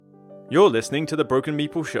You're listening to The Broken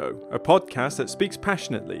Meeple Show, a podcast that speaks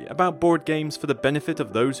passionately about board games for the benefit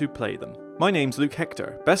of those who play them. My name's Luke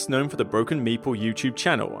Hector, best known for the Broken Meeple YouTube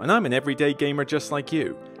channel, and I'm an everyday gamer just like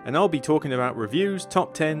you. And I'll be talking about reviews,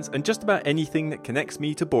 top 10s, and just about anything that connects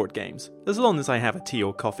me to board games, as long as I have a tea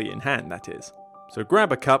or coffee in hand, that is. So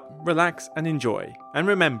grab a cup, relax, and enjoy. And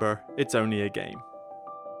remember, it's only a game.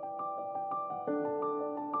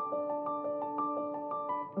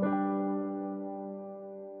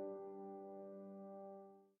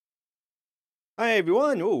 Hi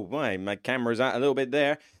everyone, my camera's out a little bit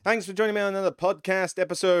there. Thanks for joining me on another podcast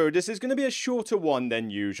episode. This is going to be a shorter one than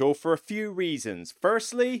usual for a few reasons.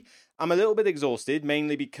 Firstly, I'm a little bit exhausted,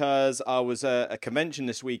 mainly because I was at a convention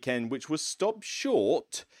this weekend which was stopped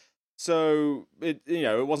short. So, it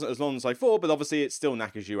wasn't as long as I thought, but obviously it still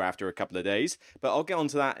knackers you after a couple of days. But I'll get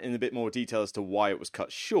onto that in a bit more detail as to why it was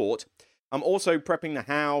cut short. I'm also prepping the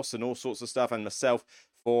house and all sorts of stuff and myself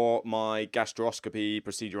for my gastroscopy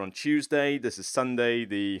procedure on Tuesday. This is Sunday,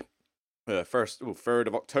 the 3rd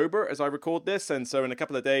of October as I record this. And so in a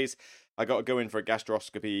couple of days, I got to go in for a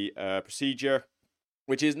gastroscopy procedure,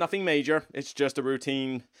 which is nothing major. It's just a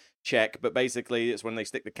routine check. But basically, it's when they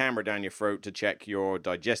stick the camera down your throat to check your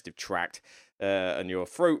digestive tract and your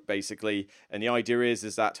throat, basically. And the idea is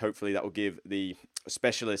that hopefully that will give the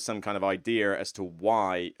specialist some kind of idea as to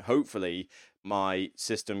why, hopefully, my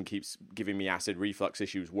system keeps giving me acid reflux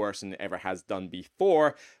issues worse than it ever has done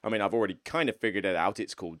before. I mean, I've already kind of figured it out.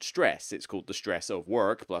 It's called stress. It's called the stress of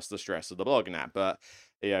work plus the stress of the blogging app. But,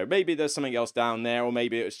 maybe there's something else down there, or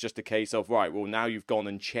maybe it's just a case of, right, well, now you've gone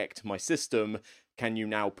and checked my system. Can you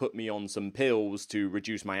now put me on some pills to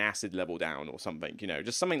reduce my acid level down or something?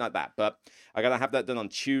 Just something like that. But I got to have that done on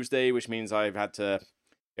Tuesday, which means I've had to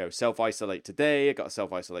self-isolate today. I got to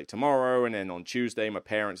self-isolate tomorrow, and then on Tuesday my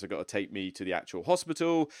parents have got to take me to the actual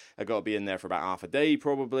hospital. I got to be in there for about half a day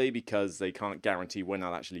probably, because they can't guarantee when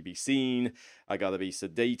I'll actually be seen. I got to be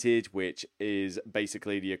sedated, which is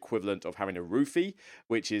basically the equivalent of having a roofie,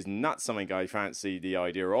 which is not something I fancy the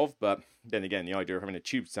idea of. But then again, the idea of having a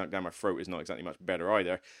tube stuck down my throat is not exactly much better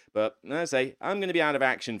either. But as I say, I'm going to be out of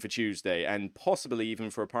action for Tuesday, and possibly even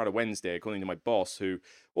for a part of Wednesday, according to my boss, who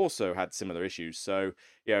also had similar issues. So,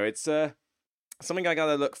 it's something I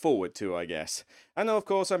gotta look forward to, I guess. And of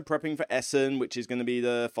course, I'm prepping for Essen, which is going to be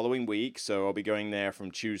the following week. So I'll be going there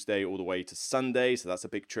from Tuesday all the way to Sunday. So that's a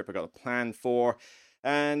big trip I got a plan for.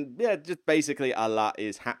 And just basically a lot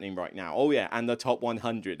is happening right now. Oh yeah, and the top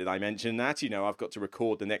 100. Did I mention that? I've got to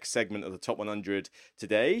record the next segment of the top 100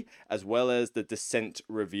 today, as well as the Descent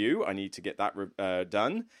review. I need to get that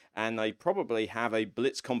done. And I probably have a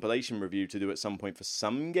Blitz compilation review to do at some point for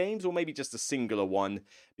some games, or maybe just a singular one,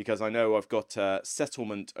 because I know I've got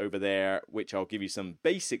Settlement over there, which I'll give you some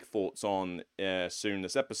basic thoughts on soon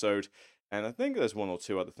this episode. And I think there's one or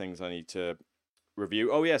two other things I need to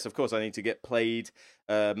review. Oh yes, of course, I need to get played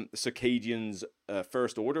Circadian's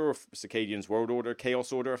First Order, or Circadian's World Order,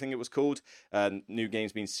 Chaos Order, I think it was called. New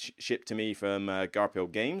game's been shipped to me from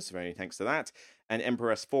Garphill Games, very thanks to that. And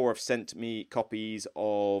Empress 4 have sent me copies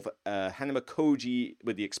of Hanama Koji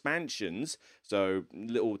with the expansions, so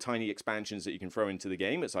little tiny expansions that you can throw into the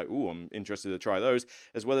game. It's like, I'm interested to try those,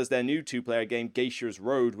 as well as their new 2-player game, Geisha's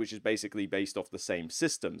Road, which is basically based off the same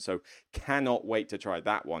system. So cannot wait to try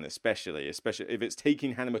that one, especially if it's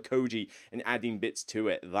taking Hanama Koji and adding bits to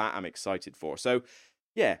it. That I'm excited for. So,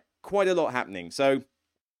 quite a lot happening. So,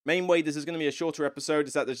 main way this is going to be a shorter episode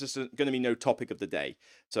is that there's just going to be no topic of the day.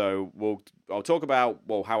 So I'll talk about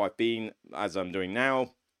how I've been, as I'm doing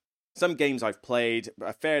now, some games I've played,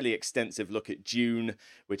 a fairly extensive look at Dune,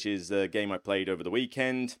 which is the game I played over the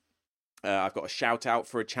weekend. I've got a shout out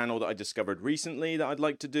for a channel that I discovered recently that I'd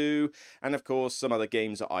like to do, and of course some other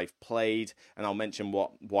games that I've played, and I'll mention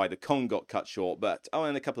why the con got cut short,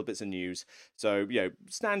 and a couple of bits of news. So,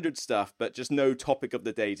 standard stuff, but just no topic of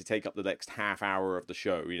the day to take up the next half hour of the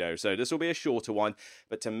show, So this will be a shorter one,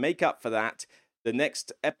 but to make up for that, the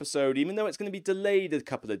next episode, even though it's going to be delayed a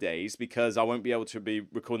couple of days because I won't be able to be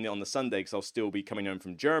recording it on the Sunday because I'll still be coming home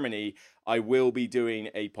from Germany, I will be doing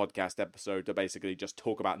a podcast episode to basically just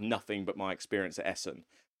talk about nothing but my experience at Essen.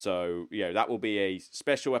 So, that will be a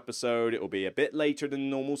special episode. It will be a bit later than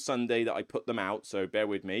normal Sunday that I put them out, so bear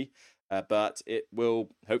with me. But it will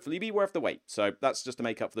hopefully be worth the wait. So that's just to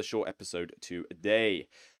make up for the short episode today.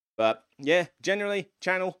 But generally,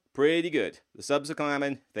 channel, pretty good. The subs are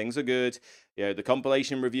climbing, things are good. The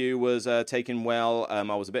compilation review was taken well. I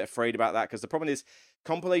was a bit afraid about that because the problem is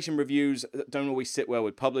compilation reviews don't always sit well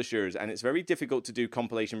with publishers, and it's very difficult to do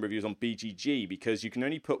compilation reviews on BGG because you can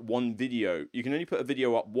only put a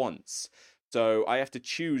video up once. So I have to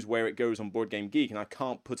choose where it goes on Board Game Geek, and I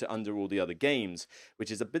can't put it under all the other games,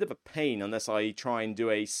 which is a bit of a pain unless I try and do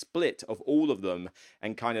a split of all of them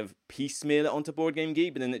and kind of piecemeal it onto Board Game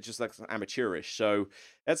Geek, but then it just looks amateurish. So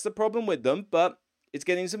that's the problem with them, but it's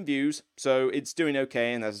getting some views, so it's doing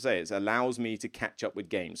okay, and as I say, it allows me to catch up with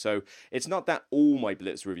games. So it's not that all my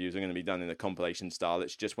Blitz reviews are going to be done in a compilation style,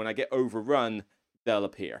 it's just when I get overrun, they'll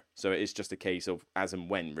appear. So it's just a case of as and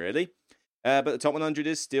when, really. But the top 100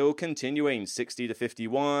 is still continuing. 60 to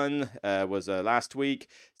 51 was last week.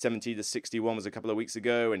 70 to 61 was a couple of weeks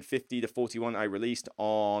ago. And 50 to 41 I released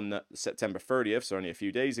on September 30th, so only a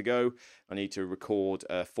few days ago. I need to record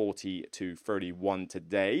 40 to 31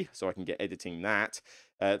 today, so I can get editing that.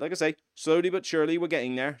 Like I say, slowly but surely we're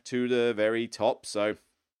getting there to the very top. So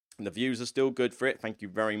the views are still good for it. Thank you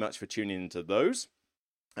very much for tuning into those.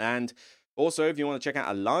 And also, if you want to check out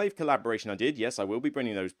a live collaboration I did, yes, I will be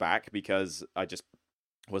bringing those back because I just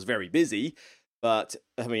was very busy. But,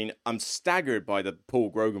 I mean, I'm staggered by the Paul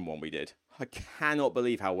Grogan one we did. I cannot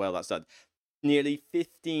believe how well that's done. Nearly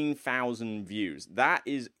 15,000 views. That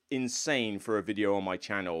is insane for a video on my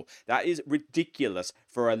channel. That is ridiculous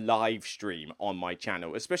for a live stream on my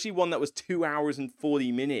channel, especially one that was 2 hours and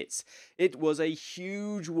 40 minutes. It was a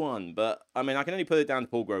huge one, but, I mean, I can only put it down to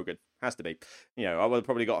Paul Grogan. Has to be. You know, I would have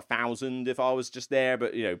probably got 1,000 if I was just there,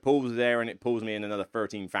 but, you know, Paul's there and it pulls me in another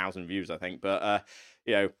 13,000 views, I think. But,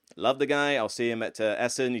 you know, love the guy. I'll see him at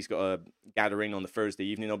Essen. He's got a gathering on the Thursday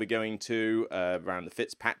evening I'll be going to around the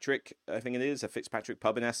Fitzpatrick, I think it is, a Fitzpatrick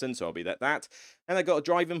pub in Essen, so I'll be at that. And I got to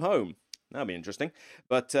drive him home. That'll be interesting.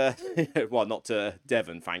 But, well, not to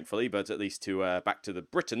Devon, thankfully, but at least to back to the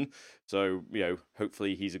Britain. So, you know,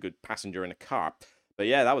 hopefully he's a good passenger in a car. But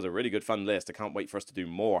yeah, that was a really good fun list. I can't wait for us to do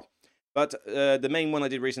more. But the main one I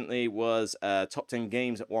did recently was Top 10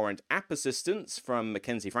 Games that Warrant App Assistance from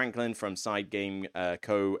Mackenzie Franklin from Side Game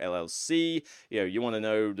Co. LLC. You know, you want to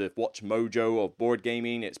know the Watch Mojo of board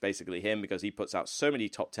gaming, it's basically him because he puts out so many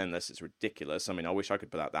top 10 lists, it's ridiculous. I mean, I wish I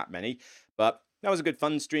could put out that many. But that was a good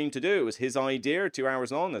fun stream to do. It was his idea, 2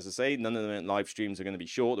 hours long. As I say, none of the live streams are going to be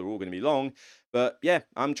short. They're all going to be long. But yeah,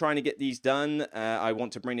 I'm trying to get these done. I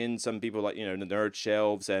want to bring in some people like, you know, the Nerd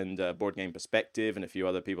Shelves and Board Game Perspective and a few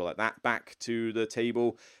other people like that back to the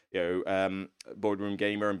table. You know, Boardroom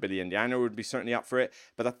Gamer and Billy Indiana would be certainly up for it.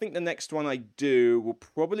 But I think the next one I do will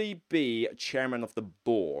probably be Chairman of the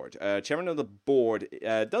Board. Chairman of the Board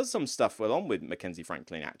does some stuff along with Mackenzie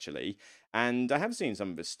Franklin, actually. And I have seen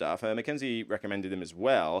some of his stuff. Mackenzie recommended him as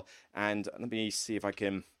well. And let me see if I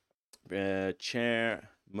can...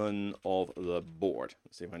 Chairman of the Board.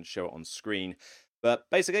 Let's see if I can show it on screen. But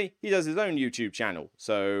basically, he does his own YouTube channel.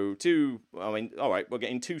 So, alright, we're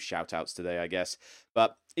getting 2 shout-outs today, I guess.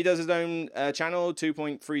 But he does his own channel,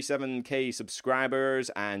 2.37k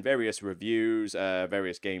subscribers, and various reviews,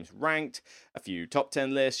 various games ranked, a few top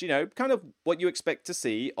 10 lists, you know, kind of what you expect to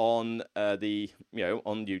see on on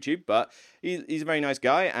YouTube. But he's a very nice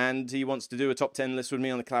guy, and he wants to do a top 10 list with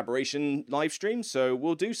me on the collaboration live stream, so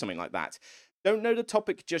we'll do something like that. Don't know the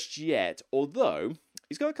topic just yet, although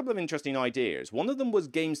he's got a couple of interesting ideas. One of them was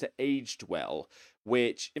games that aged well,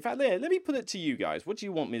 which, in fact, let me put it to you guys. What do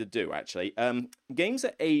you want me to do, actually? Games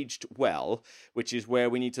that aged well, which is where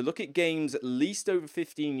we need to look at games at least over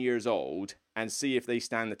 15 years old and see if they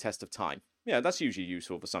stand the test of time. Yeah, that's usually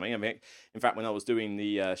useful for something. I mean, in fact, when I was doing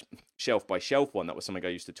the shelf-by-shelf one, that was something I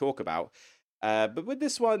used to talk about. But with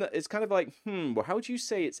this one, it's kind of like, well, how would you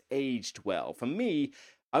say it's aged well? For me,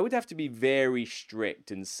 I would have to be very strict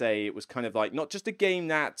and say it was kind of like not just a game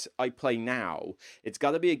that I play now, it's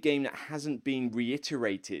got to be a game that hasn't been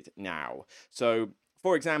reiterated now. So,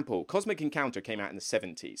 for example, Cosmic Encounter came out in the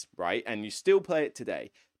 70s, right? And you still play it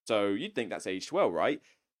today. So you'd think that's aged well, right?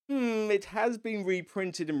 It has been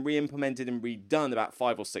reprinted and re-implemented and redone about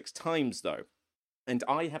 5 or 6 times, though. And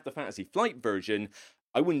I have the Fantasy Flight version.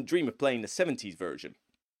 I wouldn't dream of playing the 70s version.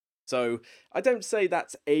 So, I don't say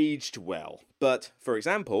that's aged well, but, for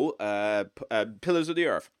example, Pillars of the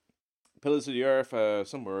Earth. Pillars of the Earth,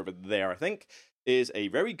 somewhere over there, I think, is a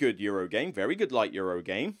very good Euro game, very good light Euro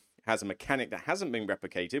game. It has a mechanic that hasn't been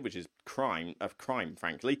replicated, which is crime,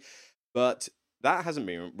 frankly, but that hasn't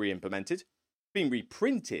been re-implemented. It's been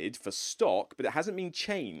reprinted for stock, but it hasn't been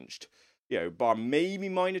changed. You know, bar maybe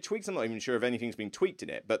minor tweaks. I'm not even sure if anything's been tweaked in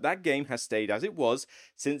it. But that game has stayed as it was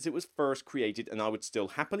since it was first created, and I would still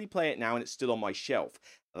happily play it now, and it's still on my shelf.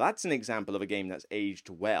 That's an example of a game that's aged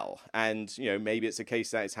well. And, you know, maybe it's a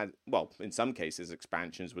case that it's had, well, in some cases,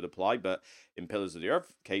 expansions would apply, but in Pillars of the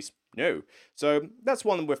Earth case, no. So that's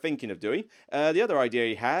one we're thinking of doing. The other idea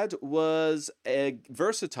he had was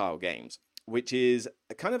versatile games, which is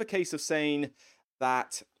kind of a case of saying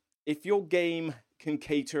that if your game can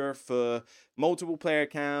cater for multiple player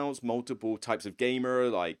accounts, multiple types of gamer,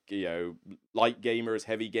 like, light gamers,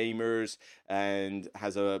 heavy gamers, and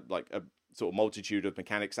has a sort of multitude of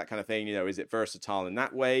mechanics, that kind of thing. Is it versatile in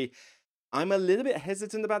that way? I'm a little bit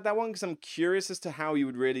hesitant about that one because I'm curious as to how you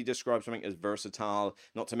would really describe something as versatile,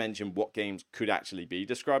 not to mention what games could actually be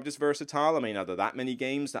described as versatile. I mean, are there that many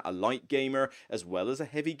games that a light gamer as well as a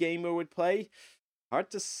heavy gamer would play? Hard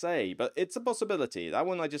to say, but it's a possibility. That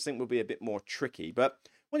one I just think will be a bit more tricky. But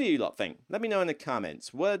what do you lot think? Let me know in the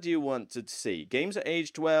comments. What do you want to see? Games that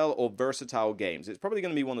aged well or versatile games? It's probably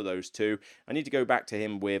going to be one of those two. I need to go back to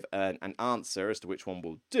him with an answer as to which one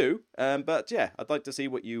we'll do. But yeah, I'd like to see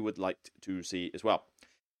what you would like to see as well.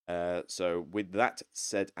 So with that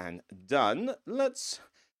said and done, let's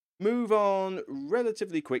move on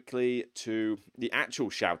relatively quickly to the actual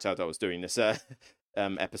shout out I was doing this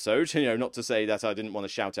episode. Not to say that I didn't want to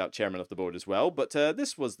shout out Chairman of the Board as well, but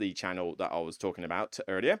this was the channel that I was talking about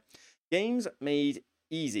earlier. Games Made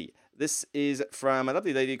Easy. This is from a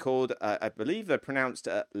lovely lady called, I believe they're pronounced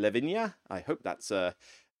Lavinia. I hope that's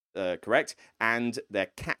correct. And their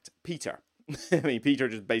cat, Peter. I mean, Peter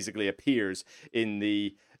just basically appears in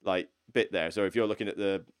the bit there. So if you're looking at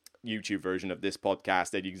the YouTube version of this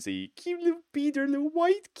podcast, then you can see cute little Peter, little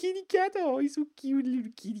white kitty cat. Oh, he's so cute,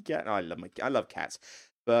 little kitty cat. Oh, I love cats,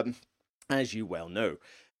 but as you well know.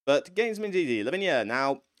 But Games Made Easy, Lavinia.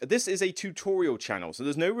 Now, this is a tutorial channel, so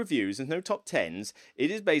there's no reviews, there's no top 10s.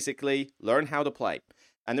 It is basically learn how to play.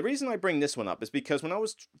 And the reason I bring this one up is because when I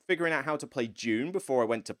was figuring out how to play Dune before I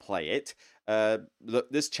went to play it,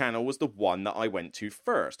 this channel was the one that I went to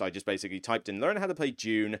first. I just basically typed in learn how to play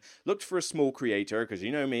Dune, looked for a small creator, because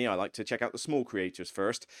you know me, I like to check out the small creators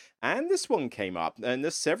first, and this one came up, and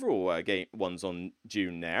there's several ones on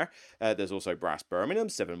Dune there. There's also Brass Birmingham,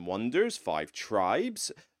 Seven Wonders, Five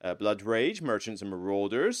Tribes, Blood Rage, Merchants and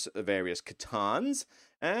Marauders, various Catans,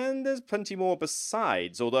 and there's plenty more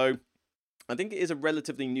besides, although I think it is a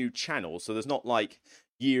relatively new channel, so there's not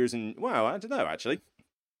years and... Well, I don't know, actually.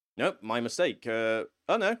 Nope, my mistake. Oh,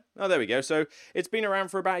 no. Oh, there we go. So it's been around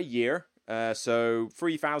for about a year. So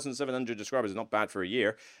 3,700 subscribers is not bad for a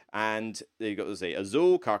year. And you got to say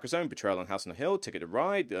Azul, Carcassonne, Betrayal on House on the Hill, Ticket to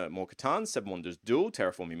Ride, more Catan, Seven Wonders Duel,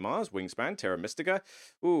 Terraforming Mars, Wingspan, Terra Mystica,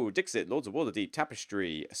 Dixit, Lords of Waterdeep,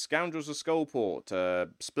 Tapestry, Scoundrels of Skullport,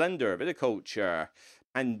 Splendor, Viticulture,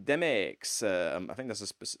 Pandemics. I think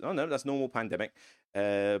that's that's normal Pandemic.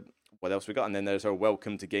 What else we got? And then there's our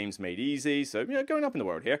Welcome to Games Made Easy. So, going up in the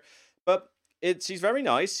world here. But she's very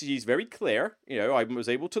nice. She's very clear. I was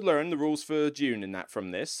able to learn the rules for Dune and that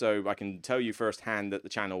from this. So I can tell you firsthand that the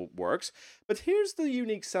channel works. But here's the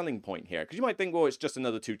unique selling point here. Because you might think, well, it's just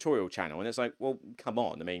another tutorial channel. And it's like, well, come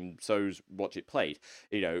on. I mean, so's Watch It Played.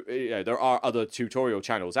 There are other tutorial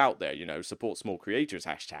channels out there. Support small creators,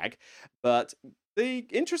 #. But the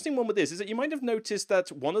interesting one with this is that you might have noticed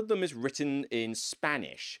that one of them is written in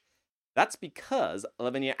Spanish. That's because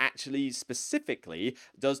Lavinia actually specifically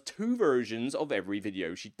does two versions of every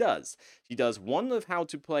video she does. She does one of how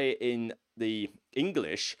to play in the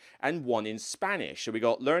English and one in Spanish. So we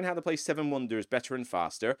got learn how to play Seven Wonders better and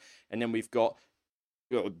faster. And then we've got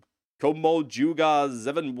Como Juga,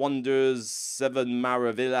 Seven Wonders, Seven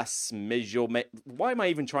Maravillas, Why am I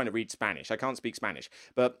even trying to read Spanish? I can't speak Spanish.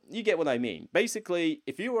 But you get what I mean. Basically,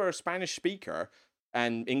 if you are a Spanish speaker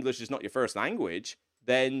and English is not your first language,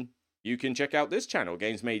 then you can check out this channel,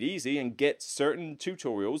 Games Made Easy, and get certain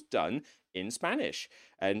tutorials done in Spanish.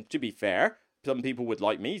 And to be fair, some people would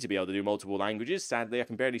like me to be able to do multiple languages. Sadly, I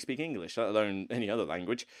can barely speak English, let alone any other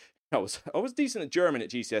language. I was decent at German at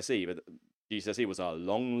GCSE, but GCSE was a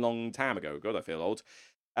long, long time ago. God, I feel old.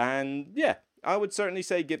 And yeah, I would certainly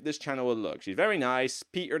say give this channel a look. She's very nice.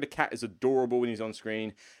 Peter the cat is adorable when he's on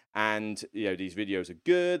screen. And, these videos are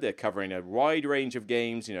good. They're covering a wide range of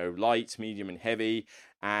games, light, medium, and heavy.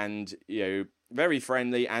 And, very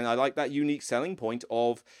friendly. And I like that unique selling point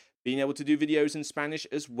of being able to do videos in Spanish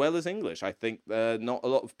as well as English. I think not a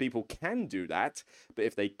lot of people can do that. But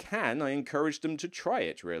if they can, I encourage them to try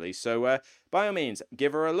it, really. So, by all means,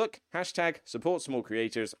 give her a look. # support small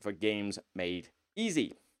creators for Games Made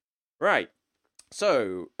Easy. Right.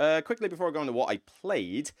 So, quickly before I go on to what I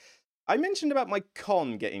played, I mentioned about my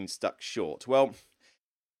con getting stuck short. Well,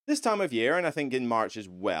 this time of year, and I think in March as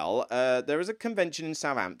well, there is a convention in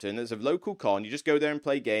Southampton. It's a local con. You just go there and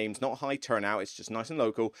play games. Not high turnout. It's just nice and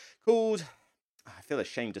local. Called, I feel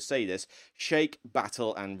ashamed to say this, Shake,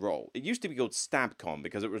 Battle and Roll. It used to be called StabCon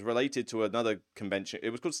because it was related to another convention. It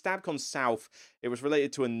was called StabCon South. It was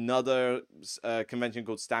related to another convention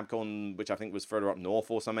called StabCon, which I think was further up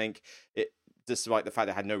north or something. Despite the fact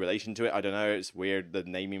it had no relation to it. I don't know, it's weird, the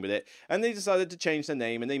naming with it. And they decided to change the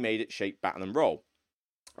name and they made it Shake, Battle and Roll.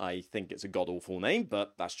 I think it's a god-awful name,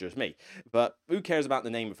 but that's just me. But who cares about the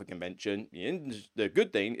name of a convention? The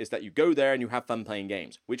good thing is that you go there and you have fun playing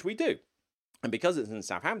games, which we do. And because it's in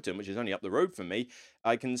Southampton, which is only up the road from me,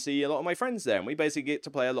 I can see a lot of my friends there, and we basically get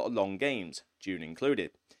to play a lot of long games, Dune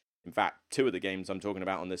included. In fact, 2 of the games I'm talking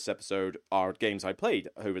about on this episode are games I played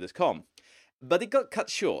over this con. But it got cut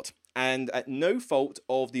short, and at no fault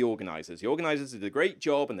of the organisers. The organisers did a great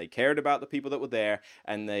job, and they cared about the people that were there,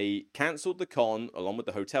 and they cancelled the con, along with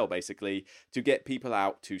the hotel basically, to get people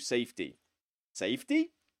out to safety.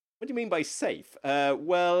 Safety? What do you mean by safe?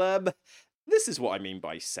 This is what I mean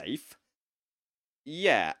by safe.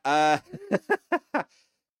 Yeah,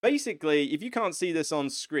 basically, if you can't see this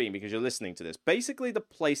on screen because you're listening to this, basically the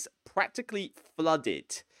place practically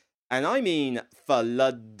flooded. And I mean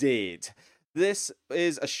flooded. This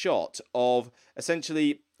is a shot of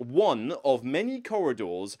essentially one of many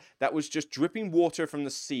corridors that was just dripping water from the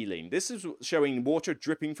ceiling. This is showing water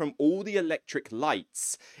dripping from all the electric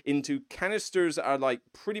lights into canisters that are like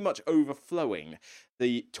pretty much overflowing.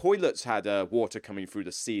 The toilets had water coming through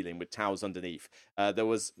the ceiling with towels underneath. There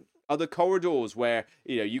was other corridors where,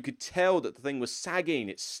 you could tell that the thing was sagging.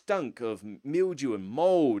 It stunk of mildew and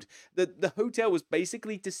mold. The hotel was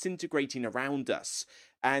basically disintegrating around us.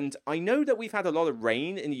 And I know that we've had a lot of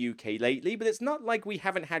rain in the UK lately, but it's not like we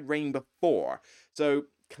haven't had rain before. So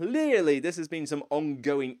clearly this has been some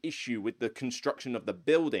ongoing issue with the construction of the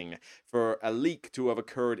building for a leak to have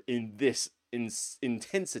occurred in this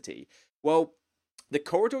intensity. Well, the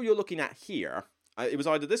corridor you're looking at here, it was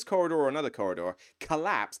either this corridor or another corridor,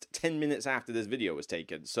 collapsed 10 minutes after this video was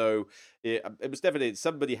taken. So it was definitely,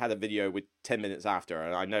 somebody had a video with 10 minutes after,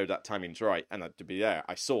 and I know that timing's right. And to be there,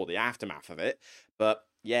 I saw the aftermath of it. But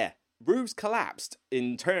yeah, roofs collapsed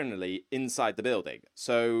internally inside the building.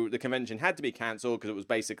 So the convention had to be cancelled because it was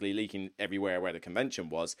basically leaking everywhere where the convention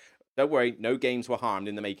was. Don't worry, no games were harmed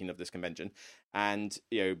in the making of this convention. And,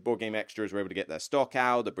 Board Game Extras were able to get their stock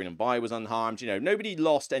out. The Bring and Buy was unharmed. Nobody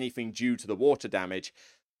lost anything due to the water damage.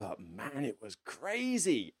 But man, it was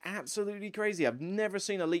crazy. Absolutely crazy. I've never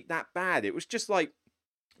seen a leak that bad. It was just like,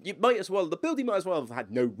 the building might as well have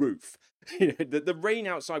had no roof. The rain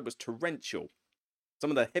outside was torrential. Some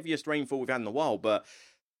of the heaviest rainfall we've had in a while, but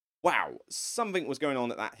wow, something was going on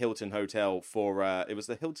at that Hilton hotel for, it was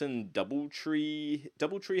the Hilton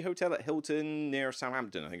Doubletree Hotel at Hilton near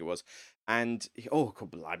Southampton, I think it was. And, oh, God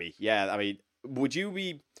blimey, yeah, I mean,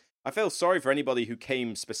 I feel sorry for anybody who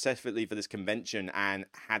came specifically for this convention and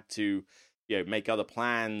had to, make other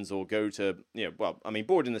plans or go to,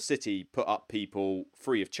 Board in the City put up people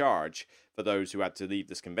free of charge for those who had to leave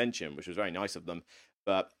this convention, which was very nice of them.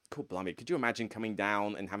 But, cool blimey, could you imagine coming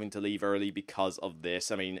down and having to leave early because of this?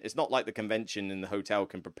 I mean, it's not like the convention and the hotel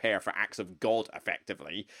can prepare for acts of God,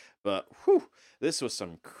 effectively. But, whew, this was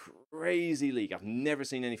some crazy leak. I've never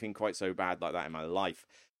seen anything quite so bad like that in my life.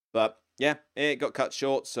 But, yeah, it got cut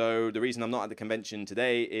short. So, the reason I'm not at the convention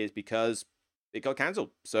today is because it got cancelled.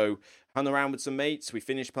 So, hung around with some mates. We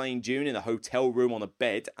finished playing Dune in a hotel room on a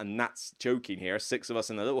bed. And that's joking here. 6 of us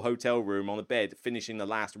in a little hotel room on a bed, finishing the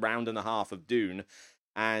last round and a half of Dune.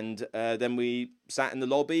 And then we sat in the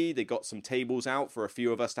lobby. They got some tables out for a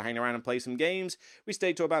few of us to hang around and play some games. We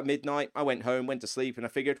stayed till about midnight. I went home, went to sleep, and I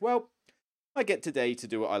figured, well, I get today to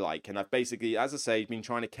do what I like. And I've basically, as I say, been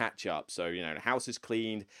trying to catch up. So, the house is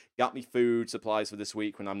cleaned, got me food supplies for this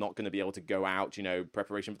week when I'm not going to be able to go out,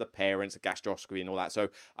 preparation for the parents, the gastroscopy and all that. So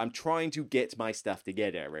I'm trying to get my stuff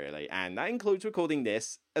together, really. And that includes recording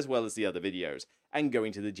this as well as the other videos. And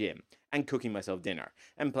going to the gym, and cooking myself dinner,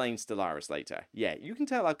 and playing Stellaris later. Yeah, you can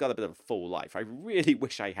tell I've got a bit of a full life. I really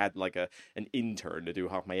wish I had like an intern to do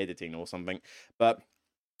half my editing or something, but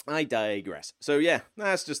I digress. So yeah,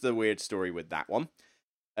 that's just a weird story with that one.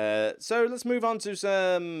 So let's move on to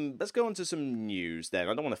let's go on to some news then.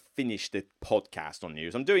 I don't want to finish the podcast on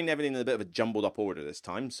news. I'm doing everything in a bit of a jumbled up order this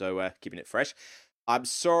time, so keeping it fresh. I'm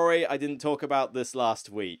sorry I didn't talk about this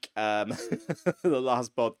last week, the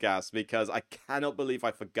last podcast, because I cannot believe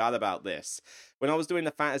I forgot about this. When I was doing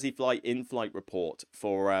the Fantasy Flight in-flight report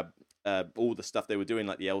for all the stuff they were doing,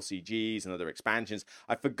 like the LCGs and other expansions,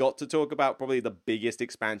 I forgot to talk about probably the biggest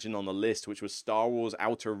expansion on the list, which was Star Wars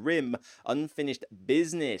Outer Rim Unfinished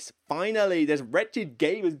Business. Finally, this wretched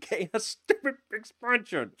game is getting a stupid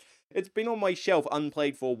expansion. It's been on my shelf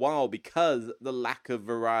unplayed for a while because the lack of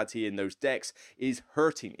variety in those decks is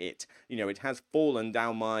hurting it. It has fallen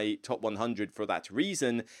down my top 100 for that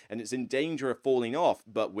reason, and it's in danger of falling off.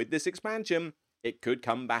 But with this expansion, it could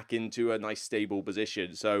come back into a nice stable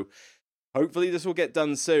position. So hopefully this will get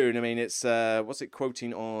done soon. I mean, it's, what's it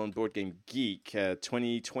quoting on Board Game Geek?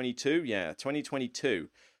 2022? Yeah, 2022.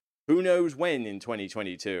 who knows when in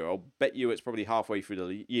 2022. I'll bet you it's probably halfway through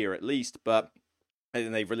the year at least, but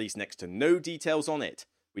and they've released next to no details on it.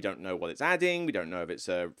 We don't know what it's adding. We don't know if it's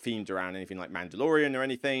themed around anything like Mandalorian or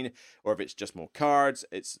anything, or if it's just more cards.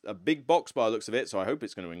 It's a big box by the looks of it, so I hope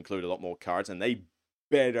it's going to include a lot more cards, and they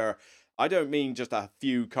better... I don't mean just a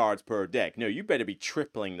few cards per deck. No, you better be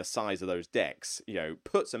tripling the size of those decks. You know,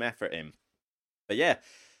 put some effort in. But yeah,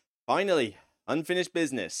 finally, unfinished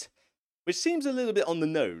business. Which seems a little bit on the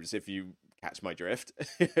nose, if you catch my drift.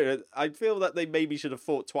 I feel that they maybe should have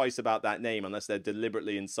thought twice about that name, unless they're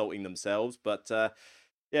deliberately insulting themselves. But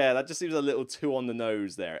yeah, that just seems a little too on the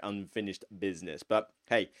nose there, unfinished business. But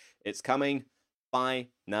hey, it's coming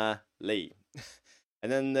finally.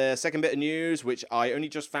 And then the second bit of news, which I only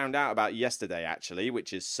just found out about yesterday, actually,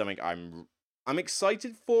 which is something I'm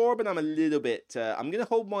excited for, but I'm a little bit... I'm going to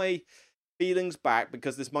hold my feelings back,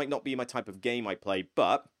 because this might not be my type of game I play,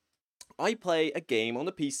 but I play a game on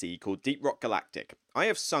the PC called Deep Rock Galactic. I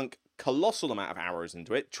have sunk colossal amount of hours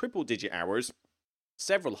into it, triple-digit hours,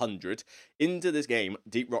 several hundred, into this game,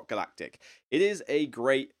 Deep Rock Galactic. It is a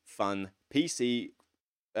great, fun PC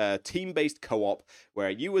team-based co-op where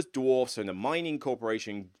you as dwarfs and a mining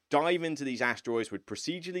corporation dive into these asteroids with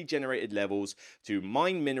procedurally generated levels to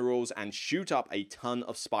mine minerals and shoot up a ton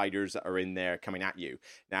of spiders that are in there coming at you.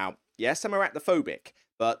 Now, yes, I'm arachnophobic,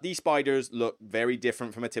 but these spiders look very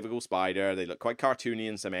different from a typical spider. They look quite cartoony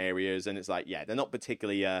in some areas, and it's like, yeah, they're not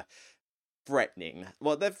particularly threatening.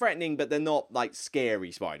 Well, they're threatening, but they're not like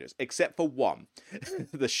scary spiders, except for one,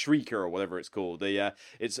 the Shrieker or whatever it's called.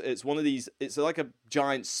 It's one of these. It's like a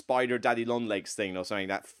giant spider, daddy long legs thing or something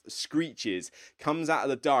that screeches, comes out of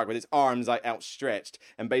the dark with its arms like outstretched,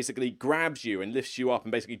 and basically grabs you and lifts you up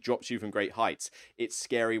and basically drops you from great heights. It's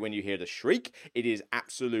scary when you hear the shriek. It is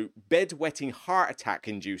absolute bedwetting, heart attack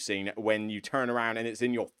inducing when you turn around and it's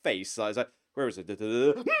in your face. So it's like, where is it?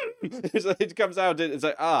 It comes out, it's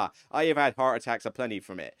like, I have had heart attacks aplenty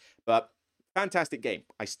from it. But fantastic game.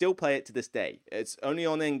 I still play it to this day. It's only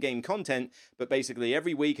on in-game content, but basically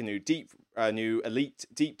every week a new Elite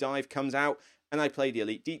Deep Dive comes out, and I play the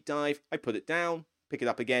Elite Deep Dive, I put it down, pick it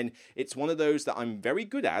up again. It's one of those that I'm very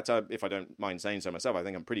good at, if I don't mind saying so myself. I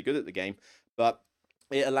think I'm pretty good at the game, but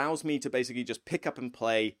it allows me to basically just pick up and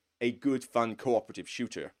play a good, fun, cooperative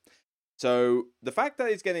shooter. So the fact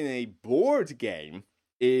that it's getting a board game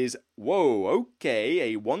is, whoa,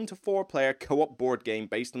 okay, a 1 to 4 player co-op board game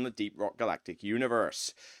based on the Deep Rock Galactic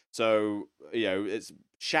universe. So, you know, it's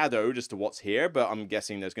shadowed as to what's here, but I'm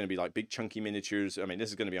guessing there's going to be like big chunky miniatures. I mean, this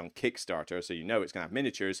is going to be on Kickstarter, so you know it's going to have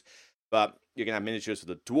miniatures, but you're going to have miniatures for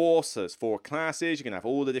the dwarfs. So there's 4 classes. You're going to have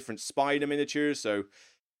all the different spider miniatures, so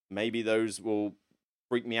maybe those will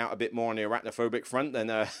freak me out a bit more on the arachnophobic front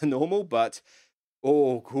than normal, but...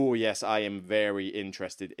 oh, cool. Yes, I am very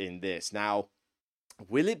interested in this. Now,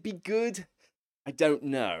 will it be good? I don't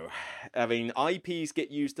know. I mean, IPs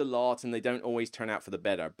get used a lot and they don't always turn out for the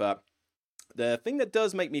better. But the thing that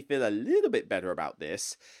does make me feel a little bit better about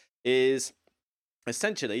this is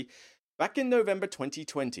essentially, back in November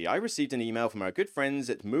 2020, I received an email from our good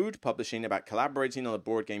friends at Mood Publishing about collaborating on a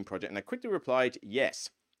board game project, and I quickly replied,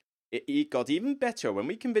 yes. It got even better when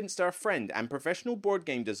we convinced our friend and professional board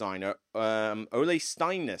game designer, Ole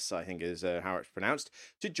Steinnes, I think is how it's pronounced,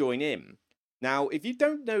 to join in. Now, if you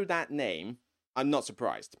don't know that name, I'm not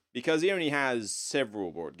surprised, because he only has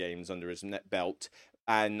several board games under his belt,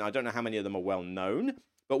 and I don't know how many of them are well known,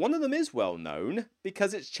 but one of them is well known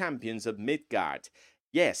because it's Champions of Midgard.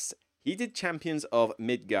 Yes, he did Champions of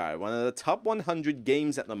Midgard, one of the top 100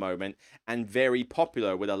 games at the moment, and very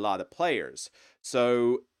popular with a lot of players.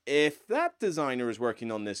 So... if that designer is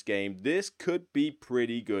working on this game, this could be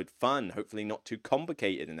pretty good fun. Hopefully not too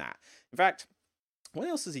complicated in that. In fact, what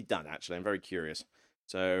else has he done, actually? I'm very curious.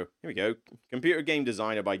 So, here we go. Computer game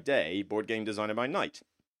designer by day, board game designer by night.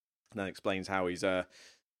 And that explains how he's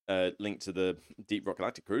linked to the Deep Rock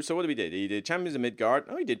Galactic crew. So what did he do? He did Champions of Midgard.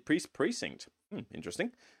 Oh, he did Precinct.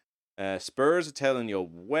 Interesting. Spurs a Tale in Your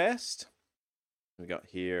West. We got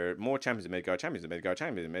here more Champions of Midgard, Champions of Midgard,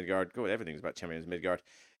 Champions of Midgard. God, everything's about Champions of Midgard.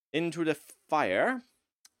 Into the Fire,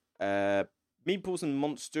 Meeples and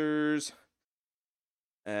Monsters,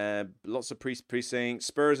 lots of Precinct,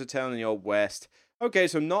 Spurs of Town in the Old West. Okay,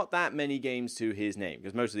 so not that many games to his name,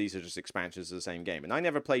 because most of these are just expansions of the same game. And I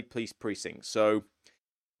never played Police Precinct, so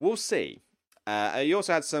we'll see. He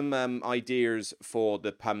also had some ideas for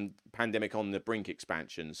the Pandemic on the Brink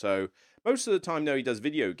expansion. So most of the time, though, he does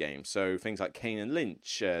video games. So things like Kane and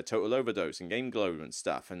Lynch, Total Overdose, and Game Globe and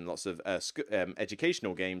stuff, and lots of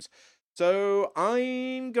educational games. So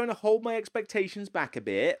I'm going to hold my expectations back a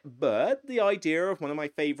bit, but the idea of one of my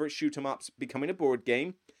favorite shoot 'em ups becoming a board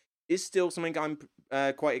game is still something I'm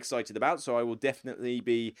quite excited about, so I will definitely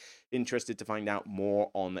be interested to find out more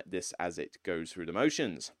on this as it goes through the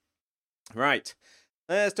motions. Right.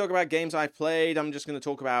 Let's talk about games I've played. I'm just going to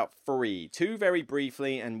talk about three. Two very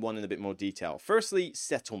briefly and one in a bit more detail. Firstly,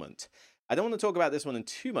 Settlement. I don't want to talk about this one in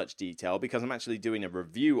too much detail because I'm actually doing a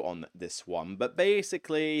review on this one. But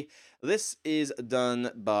basically, this is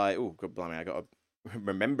done by... Oh, God blimey, I got to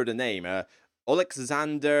remember the name.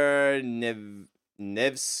 Alexander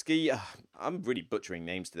Nevsky. I'm really butchering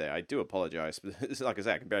names today. I do apologize. Like I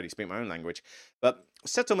said, I can barely speak my own language. But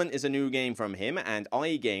Settlement is a new game from him and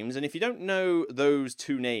iGames. And if you don't know those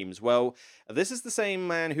two names, well, this is the same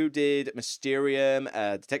man who did Mysterium,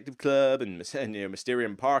 Detective Club, and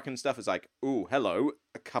Mysterium Park and stuff. It's like, ooh, hello,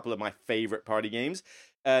 a couple of my favorite party games.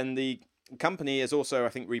 And the company has also, I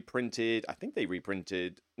think, reprinted.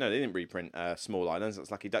 No, they didn't reprint Small Islands. That's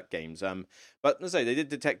Lucky Duck Games. But let's say they did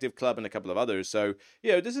Detective Club and a couple of others. So,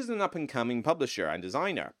 this is an up and coming publisher and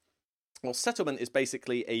designer. Well, Settlement is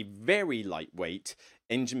basically a very lightweight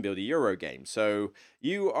engine builder Euro game. So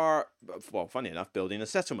you are, well, funny enough, building a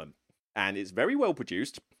settlement, and it's very well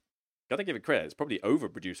produced. Gotta give it credit. It's probably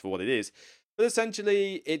overproduced for what it is, but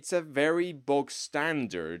essentially, it's a very bog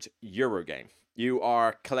standard Euro game. You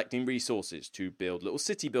are collecting resources to build little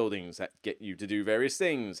city buildings that get you to do various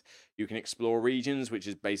things. You can explore regions, which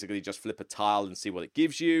is basically just flip a tile and see what it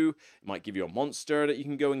gives you. It might give you a monster that you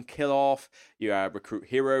can go and kill off. You recruit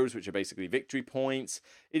heroes, which are basically victory points.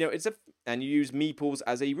 And you use meeples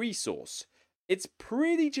as a resource. It's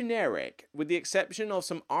pretty generic, with the exception of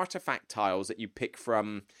some artifact tiles that you pick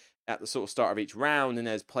from at the sort of start of each round, and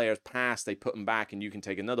as players pass, they put them back and you can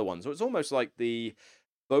take another one. So it's almost like the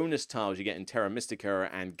bonus tiles you get in Terra Mystica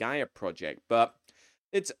and Gaia Project, but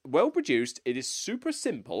it's well produced. It is super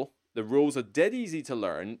simple. The rules are dead easy to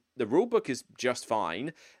learn. The rulebook is just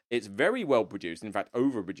fine. It's very well produced, in fact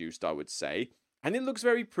overproduced, I would say, and it looks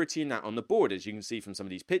very pretty in that on the board, as you can see from some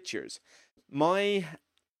of these pictures. My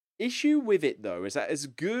issue with it, though, is that as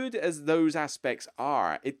good as those aspects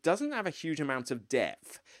are, it doesn't have a huge amount of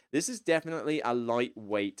depth. This is definitely a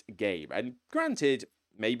lightweight game, and granted,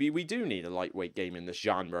 maybe we do need a lightweight game in this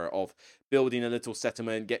genre of building a little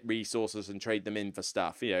settlement, get resources and trade them in for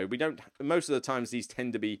stuff. We don't, most of the times these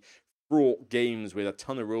tend to be fraught games with a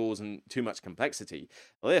ton of rules and too much complexity.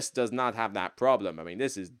 This does not have that problem. I mean,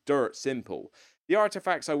 this is dirt simple. The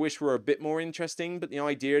artifacts I wish were a bit more interesting, but the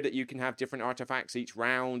idea that you can have different artifacts each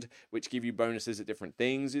round, which give you bonuses at different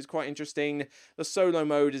things, is quite interesting. The solo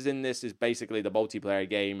mode is basically the multiplayer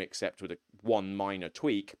game, except with one minor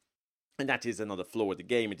tweak. And that is another flaw of the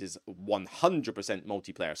game. It is 100%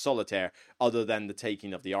 multiplayer solitaire, other than the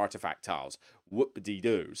taking of the artifact tiles.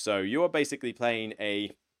 Whoop-de-doo. So you're basically playing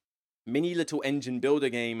a mini little engine builder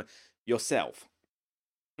game yourself.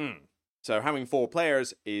 So having 4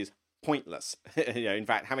 players is pointless. In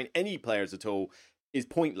fact, having any players at all is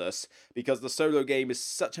pointless, because the solo game is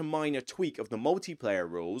such a minor tweak of the multiplayer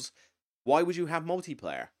rules. Why would you have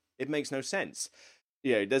multiplayer? It makes no sense.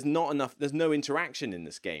 There's no interaction in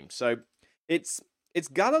this game. So it's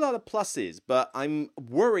got a lot of pluses, but I'm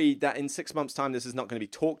worried that in 6 months' time this is not going to be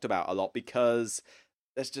talked about a lot, because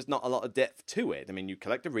there's just not a lot of depth to it. I mean, you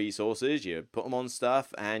collect the resources, you put them on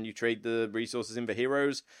stuff, and you trade the resources in for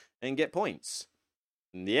heroes and get points.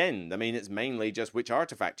 In the end, I mean, it's mainly just which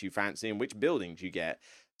artifact you fancy and which buildings you get.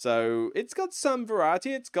 So it's got some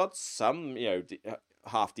variety, it's got some,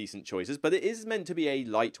 half-decent choices, but it is meant to be a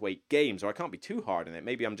lightweight game, so I can't be too hard on it.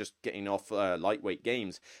 Maybe I'm just getting off lightweight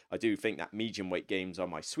games. I do think that medium-weight games are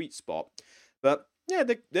my sweet spot. But yeah,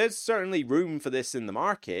 there's certainly room for this in the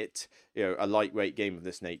market, a lightweight game of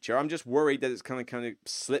this nature. I'm just worried that it's kind of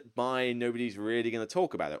slipped by and nobody's really going to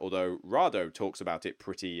talk about it, although Rado talks about it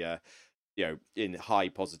pretty, in high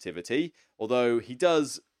positivity, although he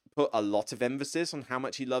does put a lot of emphasis on how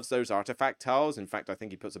much he loves those artifact tiles. In fact, I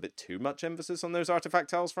think he puts a bit too much emphasis on those artifact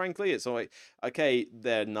tiles, frankly. It's like, okay,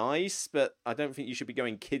 they're nice, but I don't think you should be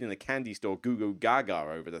going kid in a candy store goo gaga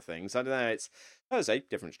over the things. I don't know, it's, as I say,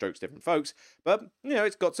 different strokes, different folks. But,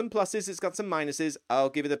 it's got some pluses, it's got some minuses. I'll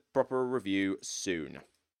give it a proper review soon.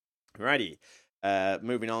 Alrighty.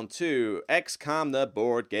 Moving on to XCOM, the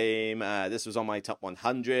board game. This was on my top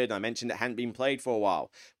 100. I mentioned it hadn't been played for a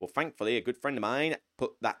while. Well, thankfully, a good friend of mine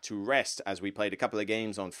put that to rest as we played a couple of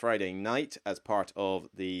games on Friday night as part of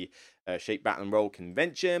the Shape Battle and Roll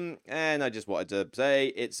convention. And I just wanted to say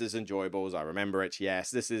it's as enjoyable as I remember it. Yes,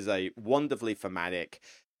 this is a wonderfully thematic,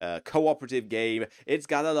 cooperative game. It's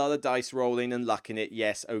got a lot of dice rolling and luck in it,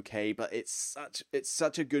 yes, okay, but it's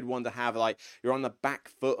such a good one to have. Like, you're on the back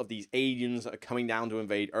foot of these aliens that are coming down to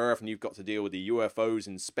invade Earth, and you've got to deal with the UFOs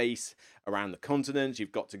in space around the continent.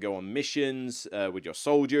 You've got to go on missions with your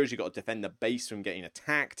soldiers. You've got to defend the base from getting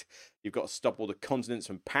attacked. You've got to stop all the continents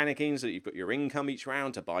from panicking so that you've got your income each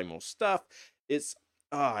round to buy more stuff. It's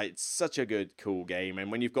such a good, cool game.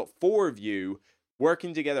 And when you've got 4 of you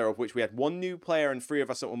working together, of which we had 1 new player and 3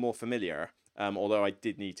 of us that were more familiar, although I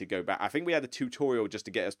did need to go back. I think we had a tutorial just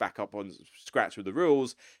to get us back up on scratch with the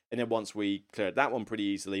rules, and then once we cleared that one pretty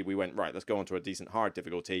easily, we went, right, let's go on to a decent hard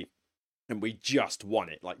difficulty, and we just won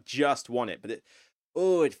it. But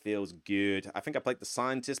it feels good. I think I played the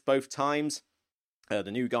scientist both times. The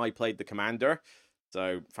new guy played the commander,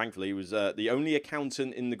 so thankfully he was the only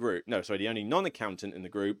accountant in the group. No, sorry, the only non-accountant in the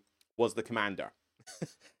group was the commander.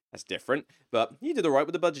 That's different, but he did all right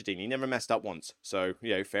with the budgeting. He never messed up once, so,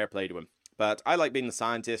 fair play to him. But I like being the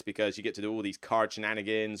scientist because you get to do all these card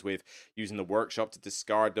shenanigans with using the workshop to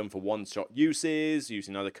discard them for one-shot uses,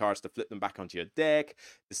 using other cards to flip them back onto your deck,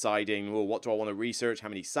 deciding, well, what do I want to research? How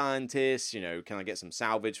many scientists? Can I get some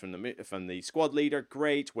salvage from the squad leader?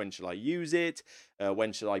 Great. When shall I use it?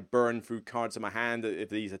 When shall I burn through cards in my hand if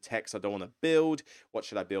these are techs I don't want to build? What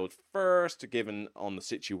should I build first, given on the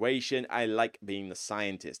situation? I like being the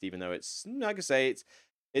scientist, even though it's, like I say,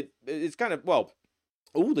 it's kind of, well,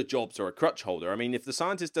 all the jobs are a crutch holder. I mean, if the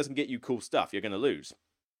scientist doesn't get you cool stuff, you're going to lose.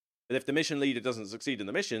 But if the mission leader doesn't succeed in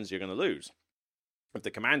the missions, you're going to lose. If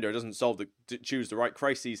the commander doesn't choose the right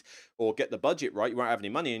crises or get the budget right, you won't have any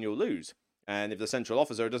money and you'll lose. And if the central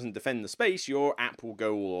officer doesn't defend the space, your app will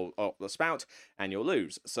go all up the spout and you'll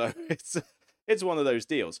lose. So it's one of those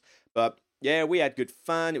deals. But yeah, we had good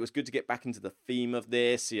fun. It was good to get back into the theme of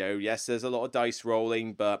this. Yes, there's a lot of dice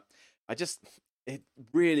rolling, but it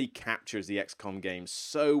really captures the XCOM game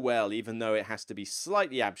so well, even though it has to be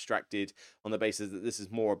slightly abstracted on the basis that this is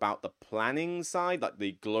more about the planning side, like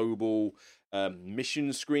the global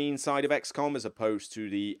mission screen side of XCOM, as opposed to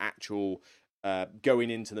the actual going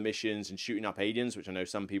into the missions and shooting up aliens, which I know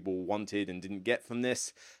some people wanted and didn't get from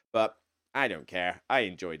this. But I don't care. I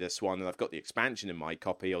enjoy this one, and I've got the expansion in my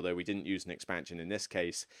copy, although we didn't use an expansion in this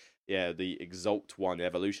case. Yeah, the Exalt one,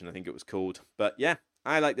 Evolution, I think it was called. But yeah,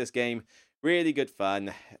 I like this game. Really good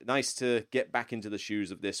fun. Nice to get back into the shoes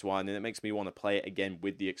of this one, and it makes me want to play it again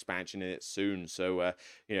with the expansion in it soon. So,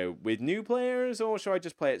 with new players, or should I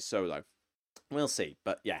just play it solo? We'll see.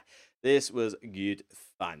 But yeah, this was good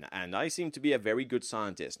fun, and I seem to be a very good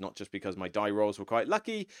scientist, not just because my die rolls were quite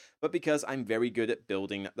lucky, but because I'm very good at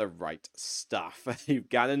building the right stuff. You've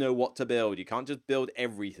got to know what to build. You can't just build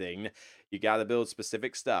everything. You got to build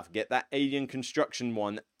specific stuff. Get that alien construction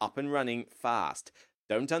one up and running fast.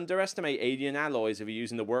 Don't underestimate alien alloys if you're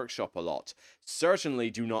using the workshop a lot. Certainly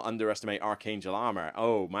do not underestimate Archangel armor.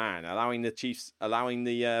 Oh man, allowing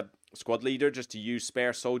the squad leader just to use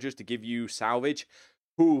spare soldiers to give you salvage.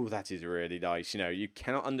 Ooh, that is really nice. You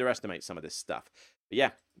cannot underestimate some of this stuff. But yeah,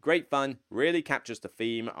 great fun. Really captures the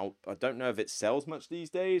theme. I don't know if it sells much these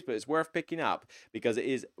days, but it's worth picking up because it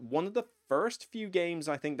is one of the first few games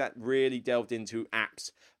I think that really delved into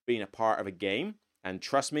apps being a part of a game. And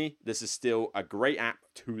trust me, this is still a great app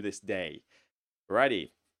to this day.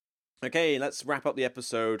 Righty. Okay, let's wrap up the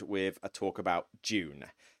episode with a talk about Dune.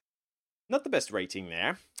 Not the best rating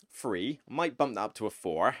there. 3. Might bump that up to a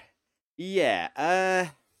 4.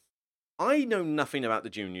 Yeah, I know nothing about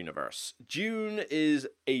the Dune universe. Dune is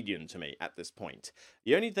alien to me at this point.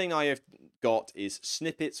 The only thing I have got is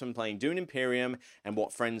snippets from playing Dune Imperium and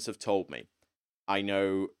what friends have told me. I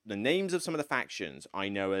know the names of some of the factions. I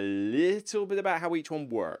know a little bit about how each one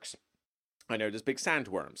works. I know there's big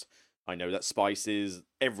sandworms. I know that spice is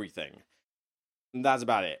everything. And that's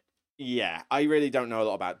about it. Yeah, I really don't know a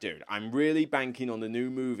lot about Dune. I'm really banking on the new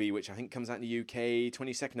movie, which I think comes out in the UK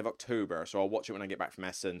 22nd of October. So I'll watch it when I get back from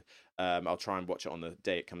Essen. I'll try and watch it on the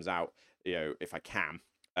day it comes out, if I can,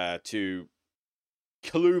 to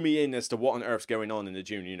clue me in as to what on earth's going on in the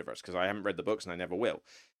Dune universe, because I haven't read the books and I never will.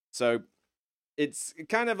 So it's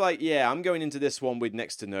kind of like, yeah, I'm going into this one with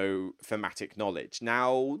next to no thematic knowledge.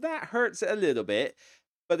 Now, that hurts it a little bit,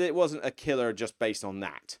 but it wasn't a killer just based on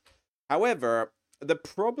that. However, the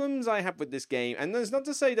problems I have with this game, and that's not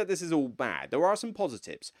to say that this is all bad, there are some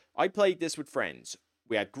positives. I played this with friends.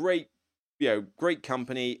 We had great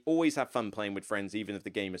company, always have fun playing with friends, even if the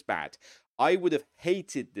game is bad. I would have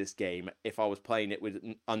hated this game if I was playing it with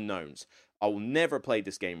unknowns. I will never play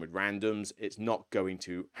this game with randoms. It's not going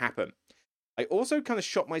to happen. I also kind of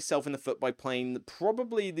shot myself in the foot by playing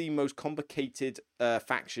probably the most complicated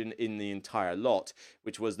faction in the entire lot,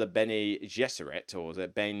 which was the Bene Gesserit, or was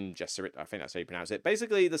it Ben Gesserit? I think that's how you pronounce it.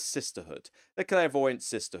 Basically, the Sisterhood, the Clairvoyant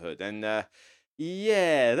Sisterhood. And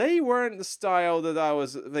yeah, they weren't the style that I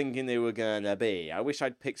was thinking they were going to be. I wish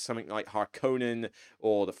I'd picked something like Harkonnen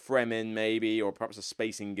or the Fremen, maybe, or perhaps a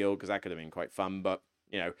Spacing Guild, because that could have been quite fun. But,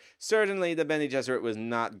 you know, certainly the Bene Gesserit was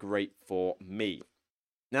not great for me.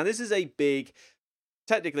 Now, this is a big,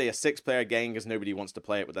 technically a 6-player game because nobody wants to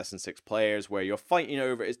play it with less than 6 players, where you're fighting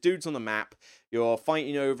over, it's dudes on the map, you're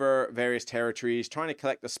fighting over various territories, trying to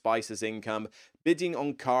collect the spices income, bidding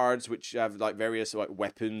on cards which have like various like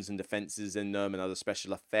weapons and defenses in them and other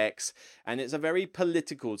special effects, and it's a very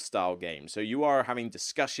political style game. So you are having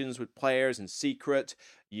discussions with players in secret,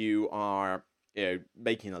 you are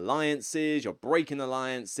making alliances, you're breaking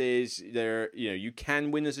alliances. You can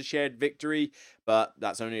win as a shared victory, but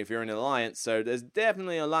that's only if you're in an alliance. So there's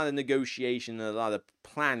definitely a lot of negotiation and a lot of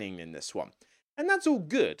planning in this one. And that's all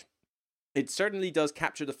good. It certainly does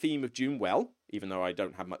capture the theme of Dune well, even though I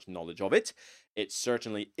don't have much knowledge of it. It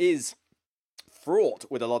certainly is fraught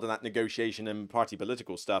with a lot of that negotiation and party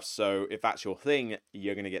political stuff. So if that's your thing,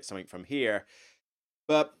 you're going to get something from here.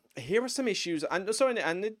 But here are some issues.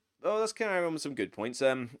 Let's carry on with some good points.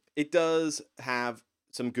 It does have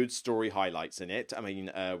some good story highlights in it. I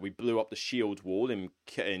mean, we blew up the shield wall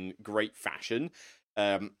in great fashion.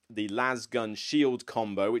 The lasgun shield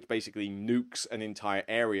combo, which basically nukes an entire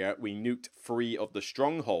area. We nuked 3 of the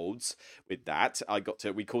strongholds with that.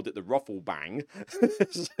 We called it the Ruffle Bang,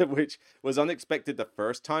 which was unexpected the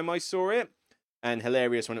first time I saw it, and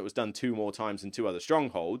hilarious when it was done 2 more times in 2 other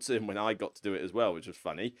strongholds, and when I got to do it as well, which was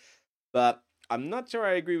funny. But I'm not sure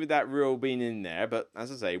I agree with that rule being in there, but as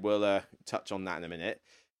I say, we'll touch on that in a minute.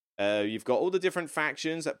 You've got all the different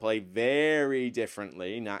factions that play very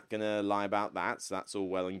differently. Not going to lie about that, so that's all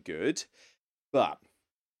well and good. But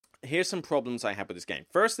here's some problems I have with this game.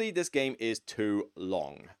 Firstly, this game is too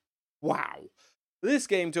long. Wow. This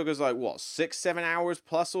game took us 6-7 hours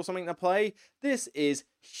plus or something to play. This is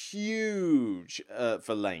huge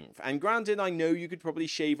for length. And granted, I know you could probably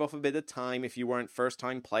shave off a bit of time if you weren't first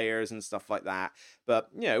time players and stuff like that.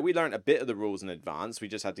 But, we learned a bit of the rules in advance. We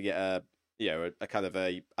just had to get a kind of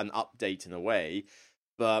an update in a way.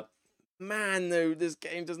 But man, though, this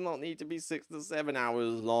game does not need to be 6 to 7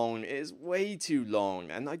 hours long. It is way too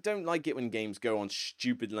long. And I don't like it when games go on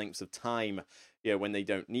stupid lengths of time, when they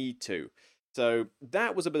don't need to. So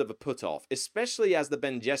that was a bit of a put-off, especially as the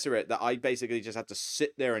Bene Gesserit, that I basically just had to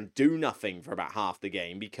sit there and do nothing for about half the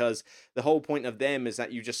game, because the whole point of them is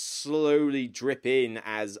that you just slowly drip in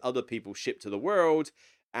as other people ship to the world,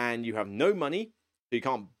 and you have no money, so you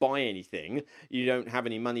can't buy anything. You don't have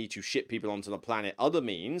any money to ship people onto the planet other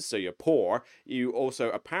means, so you're poor. You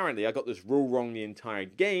also, apparently, I got this rule wrong the entire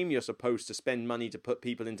game, you're supposed to spend money to put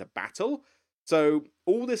people into battle. So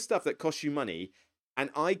all this stuff that costs you money, and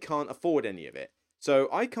I can't afford any of it. So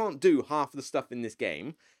I can't do half the stuff in this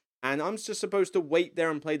game, and I'm just supposed to wait there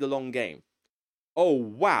and play the long game. Oh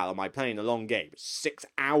wow, am I playing a long game? 6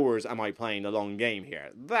 hours am I playing a long game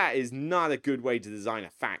here? That is not a good way to design a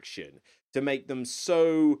faction, to make them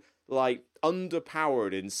so,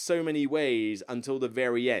 underpowered in so many ways until the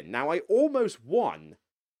very end. Now, I almost won,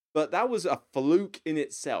 but that was a fluke in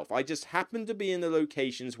itself. I just happened to be in the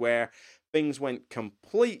locations where things went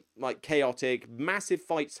complete, chaotic, massive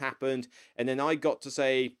fights happened, and then I got to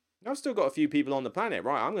say, I've still got a few people on the planet,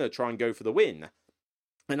 right, I'm going to try and go for the win.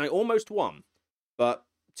 And I almost won, but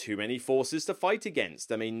too many forces to fight against.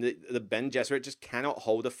 I mean, the Bene Gesserit just cannot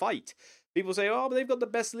hold a fight. People say, but they've got the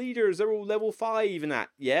best leaders, they're all level 5 and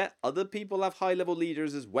that. Yeah, other people have high-level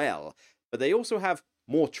leaders as well, but they also have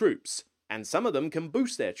more troops, and some of them can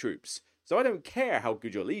boost their troops. So I don't care how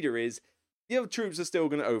good your leader is, the other troops are still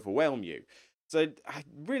going to overwhelm you. So I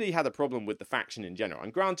really had a problem with the faction in general.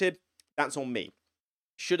 And granted, that's on me.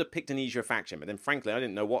 Should have picked an easier faction, but then frankly, I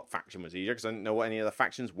didn't know what faction was easier because I didn't know what any of the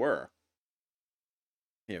factions were.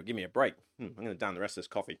 Give me a break. I'm going to down the rest of this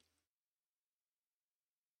coffee.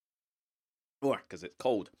 Because it's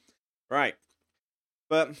cold. Right.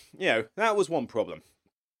 But, that was one problem.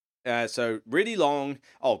 So, really long.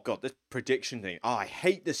 Oh, God, this prediction thing. I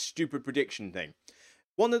hate this stupid prediction thing.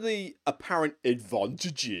 One of the apparent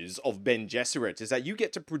advantages of Bene Gesserit is that you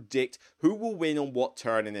get to predict who will win on what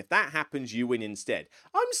turn, and if that happens, you win instead.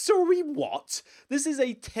 I'm sorry, what? This is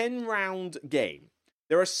a 10-round game.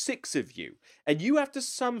 There are 6 of you, and you have to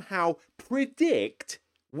somehow predict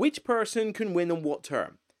which person can win on what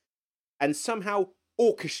turn, and somehow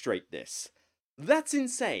orchestrate this. That's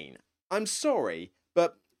insane. I'm sorry,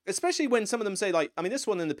 but especially when some of them say, this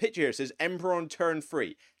one in the picture here says Emperor on turn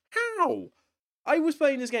 3. How? I was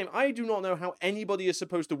playing this game. I do not know how anybody is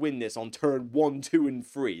supposed to win this on turn 1, 2, and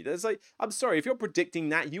 3. There's like, I'm sorry, if you're predicting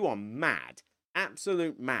that, you are mad.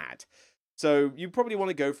 Absolute mad. So you probably want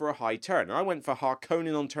to go for a high turn. I went for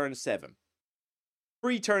Harkonnen on turn 7.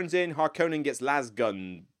 3 turns in, Harkonnen gets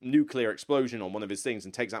lasgun nuclear explosion on one of his things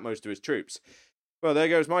and takes out most of his troops. Well, there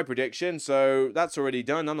goes my prediction. So that's already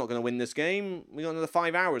done. I'm not going to win this game. We got another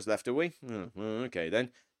 5 hours left, do we? Oh, okay then.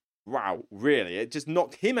 Wow, really? It just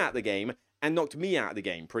knocked him out of the game and knocked me out of the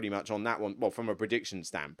game pretty much on that one. Well, from a prediction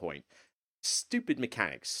standpoint. Stupid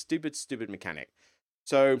mechanic. Stupid mechanic.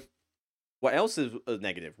 So what else is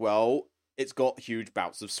negative? Well, it's got huge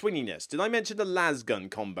bouts of swinginess. Did I mention the lasgun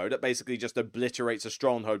combo that basically just obliterates a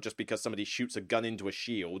stronghold just because somebody shoots a gun into a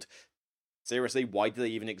shield? Seriously, why do they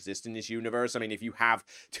even exist in this universe? I mean, if you have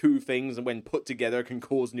 2 things and when put together can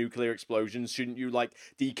cause nuclear explosions, shouldn't you, like,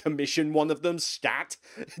 decommission one of them? Stat?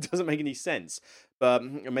 It doesn't make any sense. But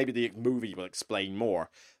maybe the movie will explain more.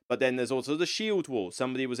 But then there's also the shield wall.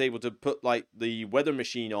 Somebody was able to put, like, the weather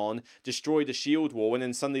machine on, destroy the shield wall, and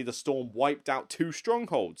then suddenly the storm wiped out 2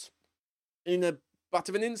 strongholds in a butt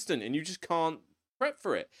of an instant, and you just can't prep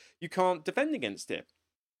for it. You can't defend against it.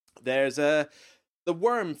 There's the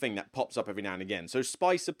worm thing that pops up every now and again. So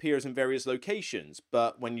spice appears in various locations,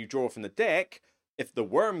 but when you draw from the deck, if the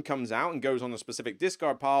worm comes out and goes on a specific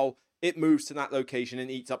discard pile, it moves to that location and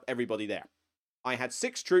eats up everybody there. I had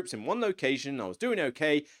 6 troops in one location, I was doing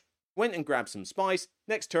okay, went and grabbed some spice,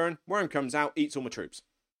 next turn, worm comes out, eats all my troops.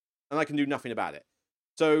 And I can do nothing about it.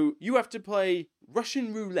 So you have to play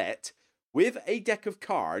Russian roulette with a deck of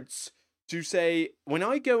cards to say, when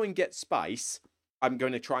I go and get spice, I'm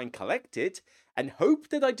going to try and collect it, and hope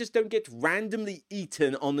that I just don't get randomly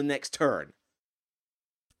eaten on the next turn.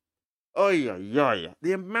 Oy, oy, oy.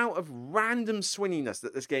 The amount of random swinginess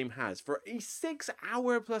that this game has for a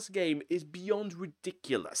 6-hour plus game is beyond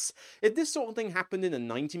ridiculous. If this sort of thing happened in a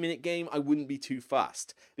 90-minute game, I wouldn't be too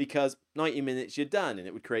fussed, because 90 minutes you're done, and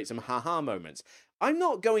it would create some ha-ha moments. I'm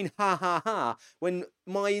not going ha-ha-ha when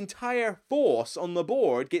my entire force on the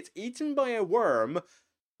board gets eaten by a worm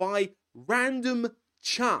by random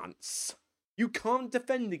chance. You can't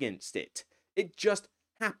defend against it. It just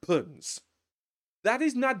happens. That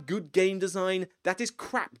is not good game design. That is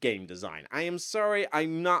crap game design. I am sorry,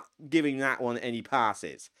 I'm not giving that one any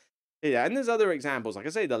passes. Yeah, and there's other examples. Like I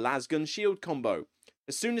say, the lasgun shield combo.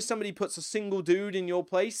 As soon as somebody puts a single dude in your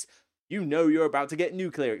place, you know you're about to get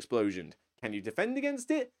nuclear explosioned. Can you defend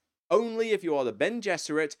against it? Only if you are the Ben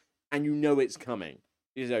Gesserit and you know it's coming.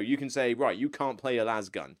 You know, you can say, right, you can't play a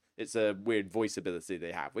lasgun. It's a weird voice ability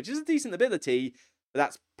they have, which is a decent ability, but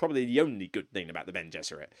that's probably the only good thing about the Ben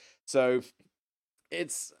Gesserit. So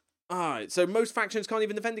it's so most factions can't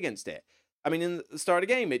even defend against it. I mean, in the start of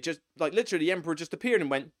the game, it just, like, literally the Emperor just appeared and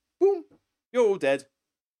went, boom, you're all dead.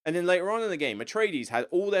 And then later on in the game, Atreides had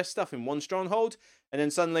all their stuff in one stronghold, and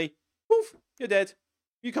then suddenly, poof, you're dead.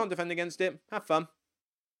 You can't defend against it. Have fun.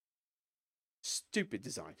 Stupid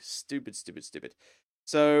design. Stupid.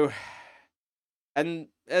 So, and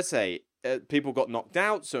let's say, people got knocked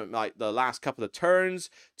out, so like the last couple of turns,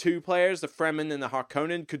 2 players, the Fremen and the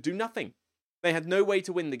Harkonnen, could do nothing. They had no way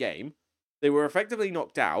to win the game. They were effectively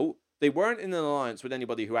knocked out. They weren't in an alliance with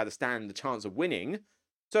anybody who had a stand the chance of winning.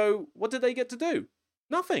 So what did they get to do?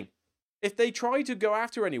 Nothing. If they try to go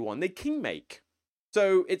after anyone, they kingmake.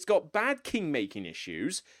 So it's got bad king-making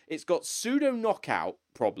issues, it's got pseudo-knockout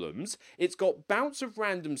problems, it's got bouts of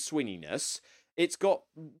random swinginess, it's got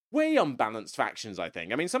way unbalanced factions, I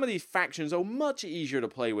think. I mean, some of these factions are much easier to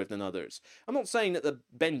play with than others. I'm not saying that the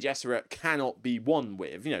Ben Gesserit cannot be won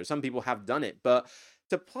with, you know, some people have done it, but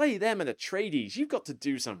to play them at Atreides, you've got to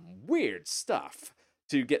do some weird stuff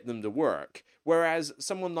to get them to work. Whereas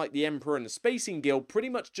someone like the Emperor and the Spacing Guild pretty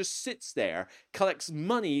much just sits there, collects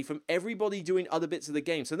money from everybody doing other bits of the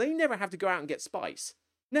game, so they never have to go out and get spice.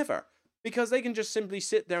 Never. Because they can just simply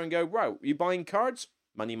sit there and go, right, you buying cards?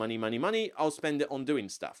 Money, I'll spend it on doing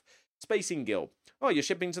stuff. Spacing Guild. Oh, you're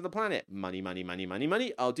shipping to the planet. Money,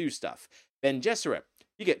 I'll do stuff. Ben Gesserit.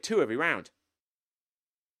 You get 2 every round.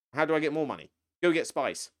 How do I get more money? Go get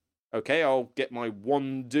spice. Okay, I'll get my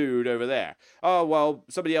 1 dude over there. Oh, well,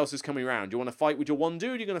 somebody else is coming around. Do you want to fight with your 1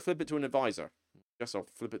 dude? You're going to flip it to an advisor. Guess I'll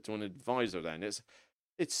flip it to an advisor then. It's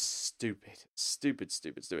stupid. Stupid.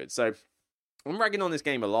 So, I'm ragging on this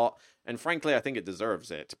game a lot, and frankly, I think it deserves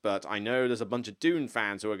it. But I know there's a bunch of Dune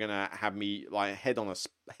fans who are going to have me, like, head on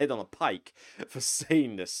a pike for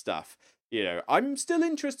saying this stuff. You know, I'm still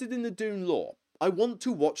interested in the Dune lore. I want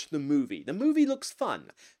to watch the movie. The movie looks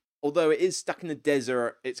fun. Although it is stuck in the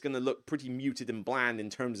desert, it's going to look pretty muted and bland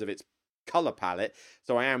in terms of its color palette,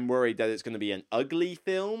 so I am worried that it's going to be an ugly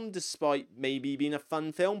film despite maybe being a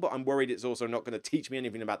fun film, but I'm worried it's also not going to teach me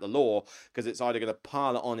anything about the lore, because it's either going to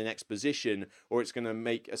pile it on in exposition or it's going to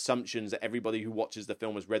make assumptions that everybody who watches the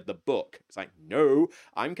film has read the book. It's like, no,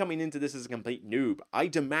 I'm coming into this as a complete noob. I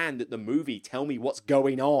demand that the movie tell me what's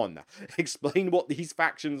going on, explain what these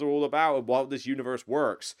factions are all about and how this universe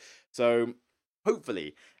works. So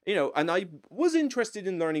hopefully, and I was interested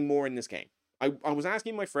in learning more in this game. I was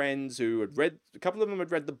asking my friends who had read, a couple of them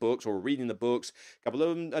had read the books or were reading the books, a couple of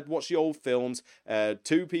them had watched the old films,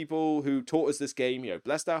 two people who taught us this game,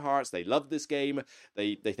 bless their hearts, they love this game,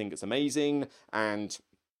 they think it's amazing, and,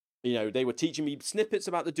 they were teaching me snippets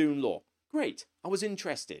about the Dune lore. Great, I was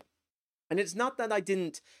interested. And it's not that I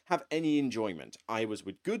didn't have any enjoyment. I was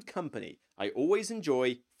with good company. I always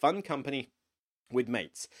enjoy fun company with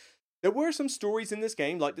mates. There were some stories in this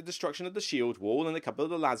game, like the destruction of the shield wall and a couple of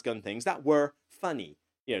the lasgun things, that were funny.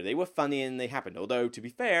 They were funny and they happened. Although, to be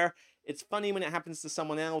fair, it's funny when it happens to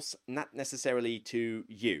someone else, not necessarily to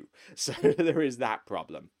you. So there is that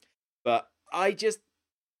problem. But I just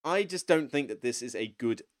don't think that this is a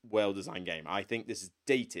good, well-designed game. I think this is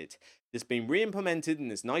dated. It's been re-implemented in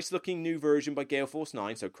this nice-looking new version by Gale Force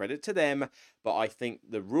 9, so credit to them. But I think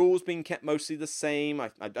the rules being kept mostly the same. I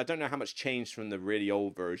don't know how much changed from the really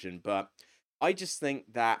old version, but I just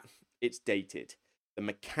think that it's dated. The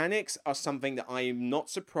mechanics are something that I am not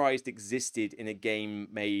surprised existed in a game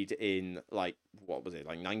made in, like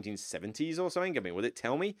 1970s or something? I mean, will it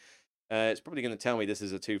tell me? It's probably going to tell me this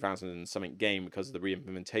is a 2000 and something game because of the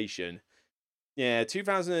re-implementation. Yeah,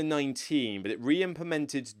 2019, but it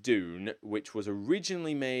re-implemented Dune, which was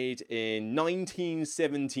originally made in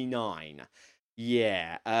 1979.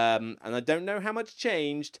 Yeah, and I don't know how much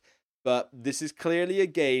changed, but this is clearly a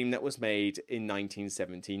game that was made in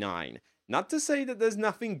 1979. Not to say that there's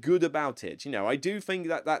nothing good about it. I do think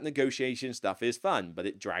that negotiation stuff is fun, but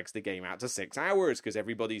it drags the game out to 6 hours because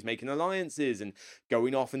everybody's making alliances and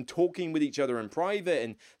going off and talking with each other in private.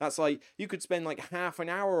 And that's like, you could spend like half an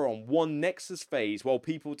hour on one Nexus phase while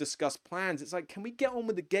people discuss plans. It's like, can we get on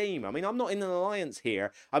with the game? I mean, I'm not in an alliance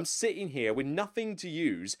here. I'm sitting here with nothing to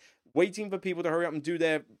use, waiting for people to hurry up and do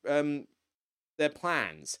their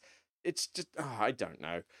plans. It's just, I don't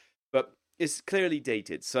know. But it's clearly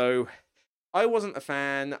dated, so I wasn't a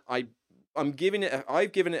fan. I've given it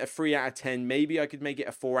a 3 out of 10. Maybe I could make it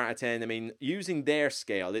a 4 out of 10. I mean, using their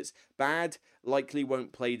scale, it's bad, likely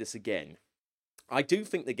won't play this again. I do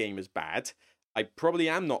think the game is bad. I probably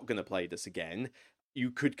am not going to play this again.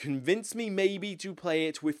 You could convince me maybe to play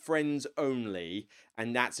it with friends only,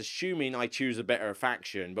 and that's assuming I choose a better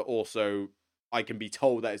faction, but also I can be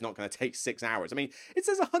told that it's not going to take 6 hours. I mean, it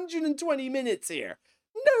says 120 minutes here.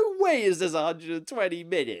 No way is this 120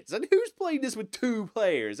 minutes. And who's playing this with 2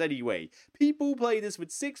 players anyway? People play this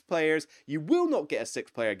with 6 players. You will not get a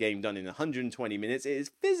 6-player game done in 120 minutes. It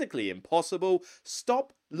is physically impossible.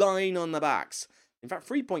 Stop lying on the backs. In fact,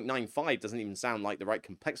 3.95 doesn't even sound like the right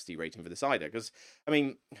complexity rating for this either, because, I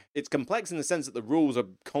mean, it's complex in the sense that the rules are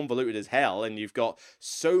convoluted as hell, and you've got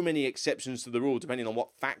so many exceptions to the rule depending on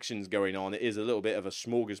what faction's going on. It is a little bit of a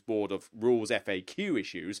smorgasbord of rules FAQ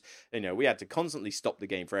issues. We had to constantly stop the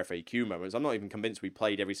game for FAQ moments. I'm not even convinced we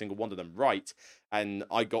played every single one of them right, and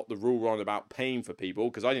I got the rule wrong about paying for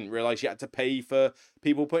people, because I didn't realise you had to pay for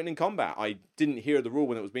people putting in combat. I didn't hear the rule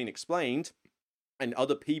when it was being explained. And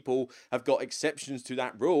other people have got exceptions to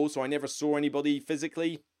that rule, so I never saw anybody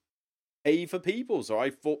physically pay for people. So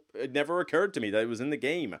I thought it never occurred to me that it was in the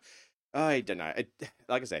game. I don't know.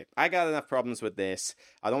 Like I say, I got enough problems with this.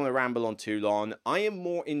 I don't want to ramble on too long. I am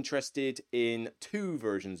more interested in 2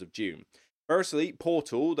 versions of Dune. Firstly,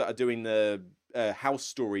 Portal, that are doing the House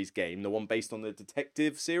Stories game, the one based on the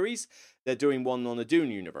detective series. They're doing one on the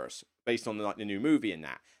Dune universe, based on the new movie and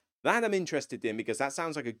that. That I'm interested in because that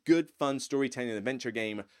sounds like a good, fun storytelling adventure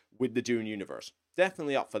game with the Dune universe.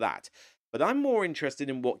 Definitely up for that. But I'm more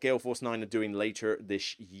interested in what Gale Force 9 are doing later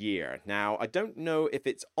this year. Now, I don't know if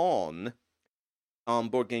it's on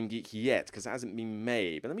Board Game Geek yet because it hasn't been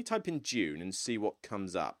made. But let me type in Dune and see what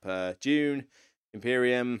comes up. Dune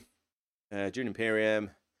Imperium,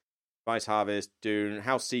 Vice Harvest, Dune,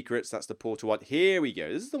 House Secrets. That's the Portal one. Here we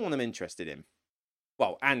go. This is the one I'm interested in.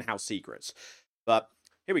 Well, and House Secrets. But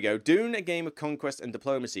here we go. Dune, a game of conquest and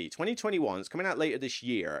diplomacy. 2021. It's coming out later this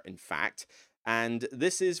year, in fact. And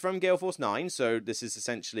this is from Gale Force 9. So this is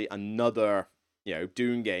essentially another,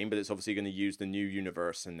 Dune game. But it's obviously going to use the new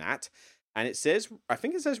universe and that. And it says, I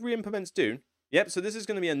think it says re-implements Dune. Yep, so this is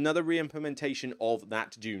going to be another re-implementation of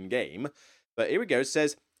that Dune game. But here we go. It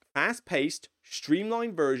says, fast-paced,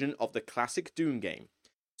 streamlined version of the classic Dune game.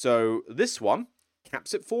 So this one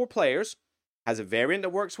caps at 4 players. has a variant that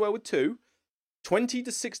works well with 2, 20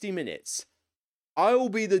 to 60 minutes. I'll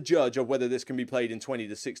be the judge of whether this can be played in 20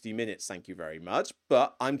 to 60 minutes, thank you very much,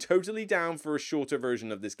 but I'm totally down for a shorter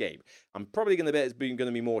version of this game. I'm probably going to bet it's going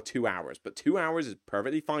to be more 2 hours, but 2 hours is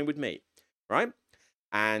perfectly fine with me, right?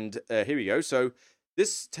 And here we go. So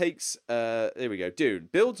this takes, there we go, Dune.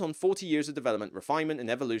 Builds on 40 years of development, refinement, and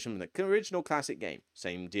evolution from the original classic game.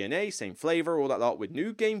 Same DNA, same flavor, all that lot, with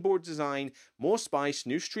new game board design, more spice,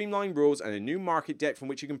 new streamlined rules, and a new market deck from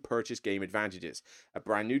which you can purchase game advantages. A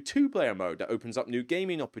brand new 2-player mode that opens up new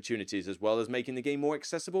gaming opportunities, as well as making the game more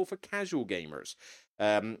accessible for casual gamers.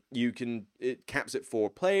 It caps at 4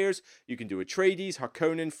 players. You can do Atreides,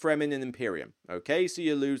 Harkonnen, Fremen, and Imperium. Okay, so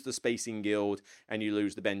you lose the Spacing Guild and you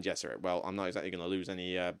lose the Bene Gesserit. Well, I'm not exactly going to lose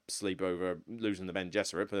any sleep over losing the Bene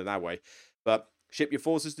Gesserit, put it that way. But ship your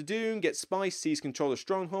forces to Dune, get spice, seize control of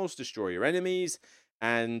strongholds, destroy your enemies,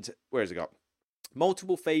 and where's it got?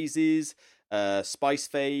 Multiple phases, spice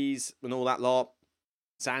phase, and all that lot.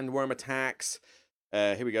 Sandworm attacks.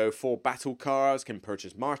 Here we go, 4 battle cards, can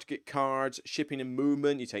purchase market cards, shipping and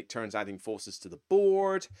movement, you take turns adding forces to the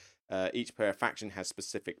board, each player faction has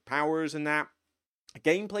specific powers and that.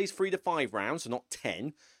 Game plays 3 to 5 rounds, so not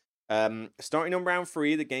 10. Starting on round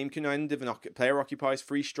 3, the game can end if a player occupies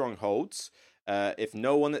 3 strongholds. If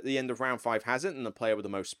no one at the end of round 5 has it, then the player with the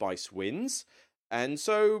most spice wins. And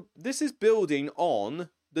so this is building on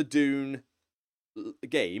the Dune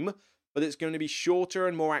game, but it's going to be shorter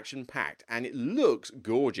and more action-packed, and it looks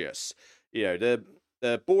gorgeous. You know,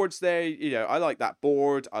 the boards there, you know, I like that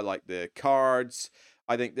board, I like the cards.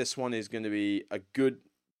 I think this one is going to be a good,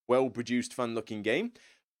 well-produced, fun-looking game.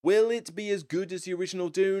 Will it be as good as the original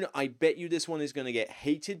Dune? I bet you this one is going to get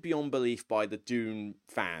hated beyond belief by the Dune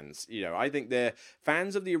fans. You know, I think the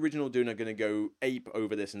fans of the original Dune are going to go ape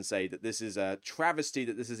over this and say that this is a travesty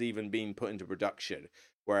that this has even been put into production.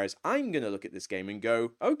 Whereas I'm going to look at this game and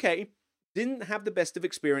go, okay, didn't have the best of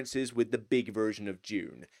experiences with the big version of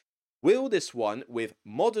Dune. Will this one, with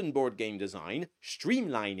modern board game design,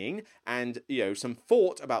 streamlining, and, you know, some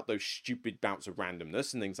thought about those stupid bouts of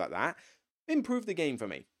randomness and things like that, improve the game for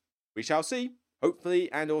me? We shall see. Hopefully,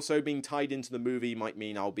 and also being tied into the movie might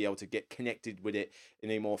mean I'll be able to get connected with it in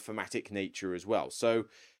a more thematic nature as well. So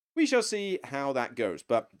we shall see how that goes.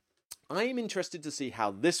 But I'm interested to see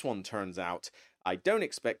how this one turns out. I don't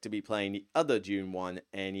expect to be playing the other Dune one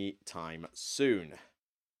anytime soon.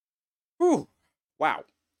 Whew. Wow.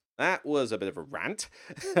 That was a bit of a rant.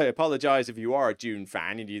 I apologise if you are a Dune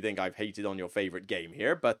fan and you think I've hated on your favourite game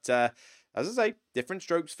here, but as I say, different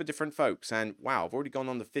strokes for different folks. And wow, I've already gone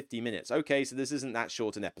on to 50 minutes. Okay, so this isn't that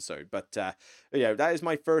short an episode, but you know, that is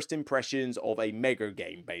my first impressions of a mega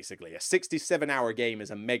game, basically. A 67-hour game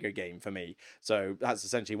is a mega game for me. So that's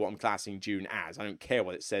essentially what I'm classing Dune as. I don't care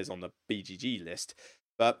what it says on the BGG list.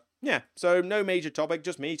 But yeah, so no major topic,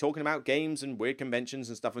 just me talking about games and weird conventions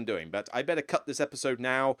and stuff I'm doing. But I better cut this episode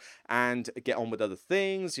now and get on with other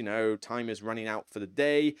things. You know, time is running out for the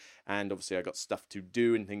day, and obviously I got stuff to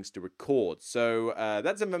do and things to record. So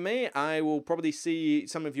that's it for me. I will probably see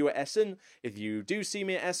some of you at Essen. If you do see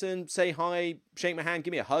me at Essen, say hi, shake my hand,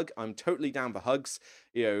 give me a hug. I'm totally down for hugs.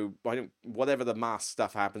 You know, whatever the mask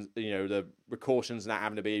stuff happens, you know, the precautions that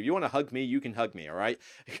happen to be. If you want to hug me, you can hug me, all right?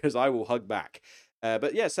 Because I will hug back.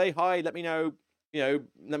 But yeah, say hi, let me know,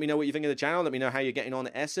 let me know what you think of the channel, let me know how you're getting on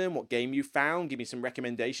at Essen, what game you found, give me some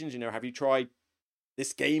recommendations, have you tried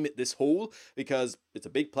this game at this hall, because it's a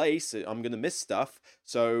big place, I'm going to miss stuff,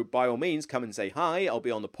 so by all means, come and say hi. I'll be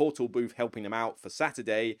on the Portal booth helping them out for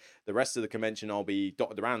Saturday. The rest of the convention I'll be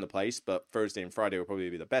dotted around the place, but Thursday and Friday will probably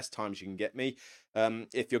be the best times you can get me.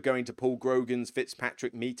 If you're going to Paul Grogan's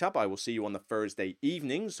Fitzpatrick meetup, I will see you on the Thursday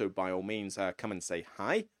evening, so by all means, come and say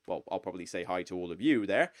hi. Well, I'll probably say hi to all of you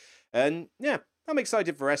there. And yeah, I'm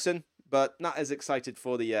excited for Essen, but not as excited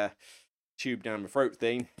for the tube down my throat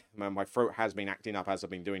thing. My throat has been acting up as I've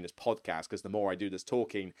been doing this podcast, because the more I do this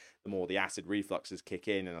talking, the more the acid refluxes kick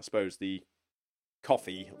in, and I suppose the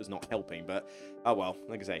coffee was not helping, but oh well,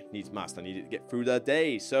 like I say, needs must. I needed to get through the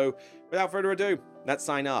day. So without further ado, let's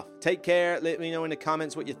sign off. Take care. Let me know in the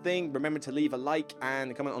comments what you think. Remember to leave a like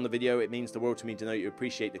and a comment on the video. It means the world to me to know you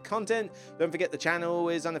appreciate the content. Don't forget the channel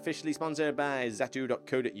is unofficially sponsored by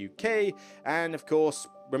zatu.co.uk, and of course,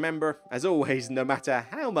 remember, as always, no matter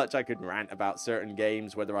how much I could rant about certain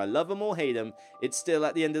games, whether I love them or hate them, it's still,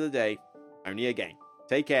 at the end of the day, only a game.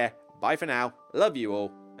 Take care. Bye for now. Love you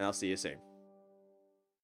all, and I'll see you soon.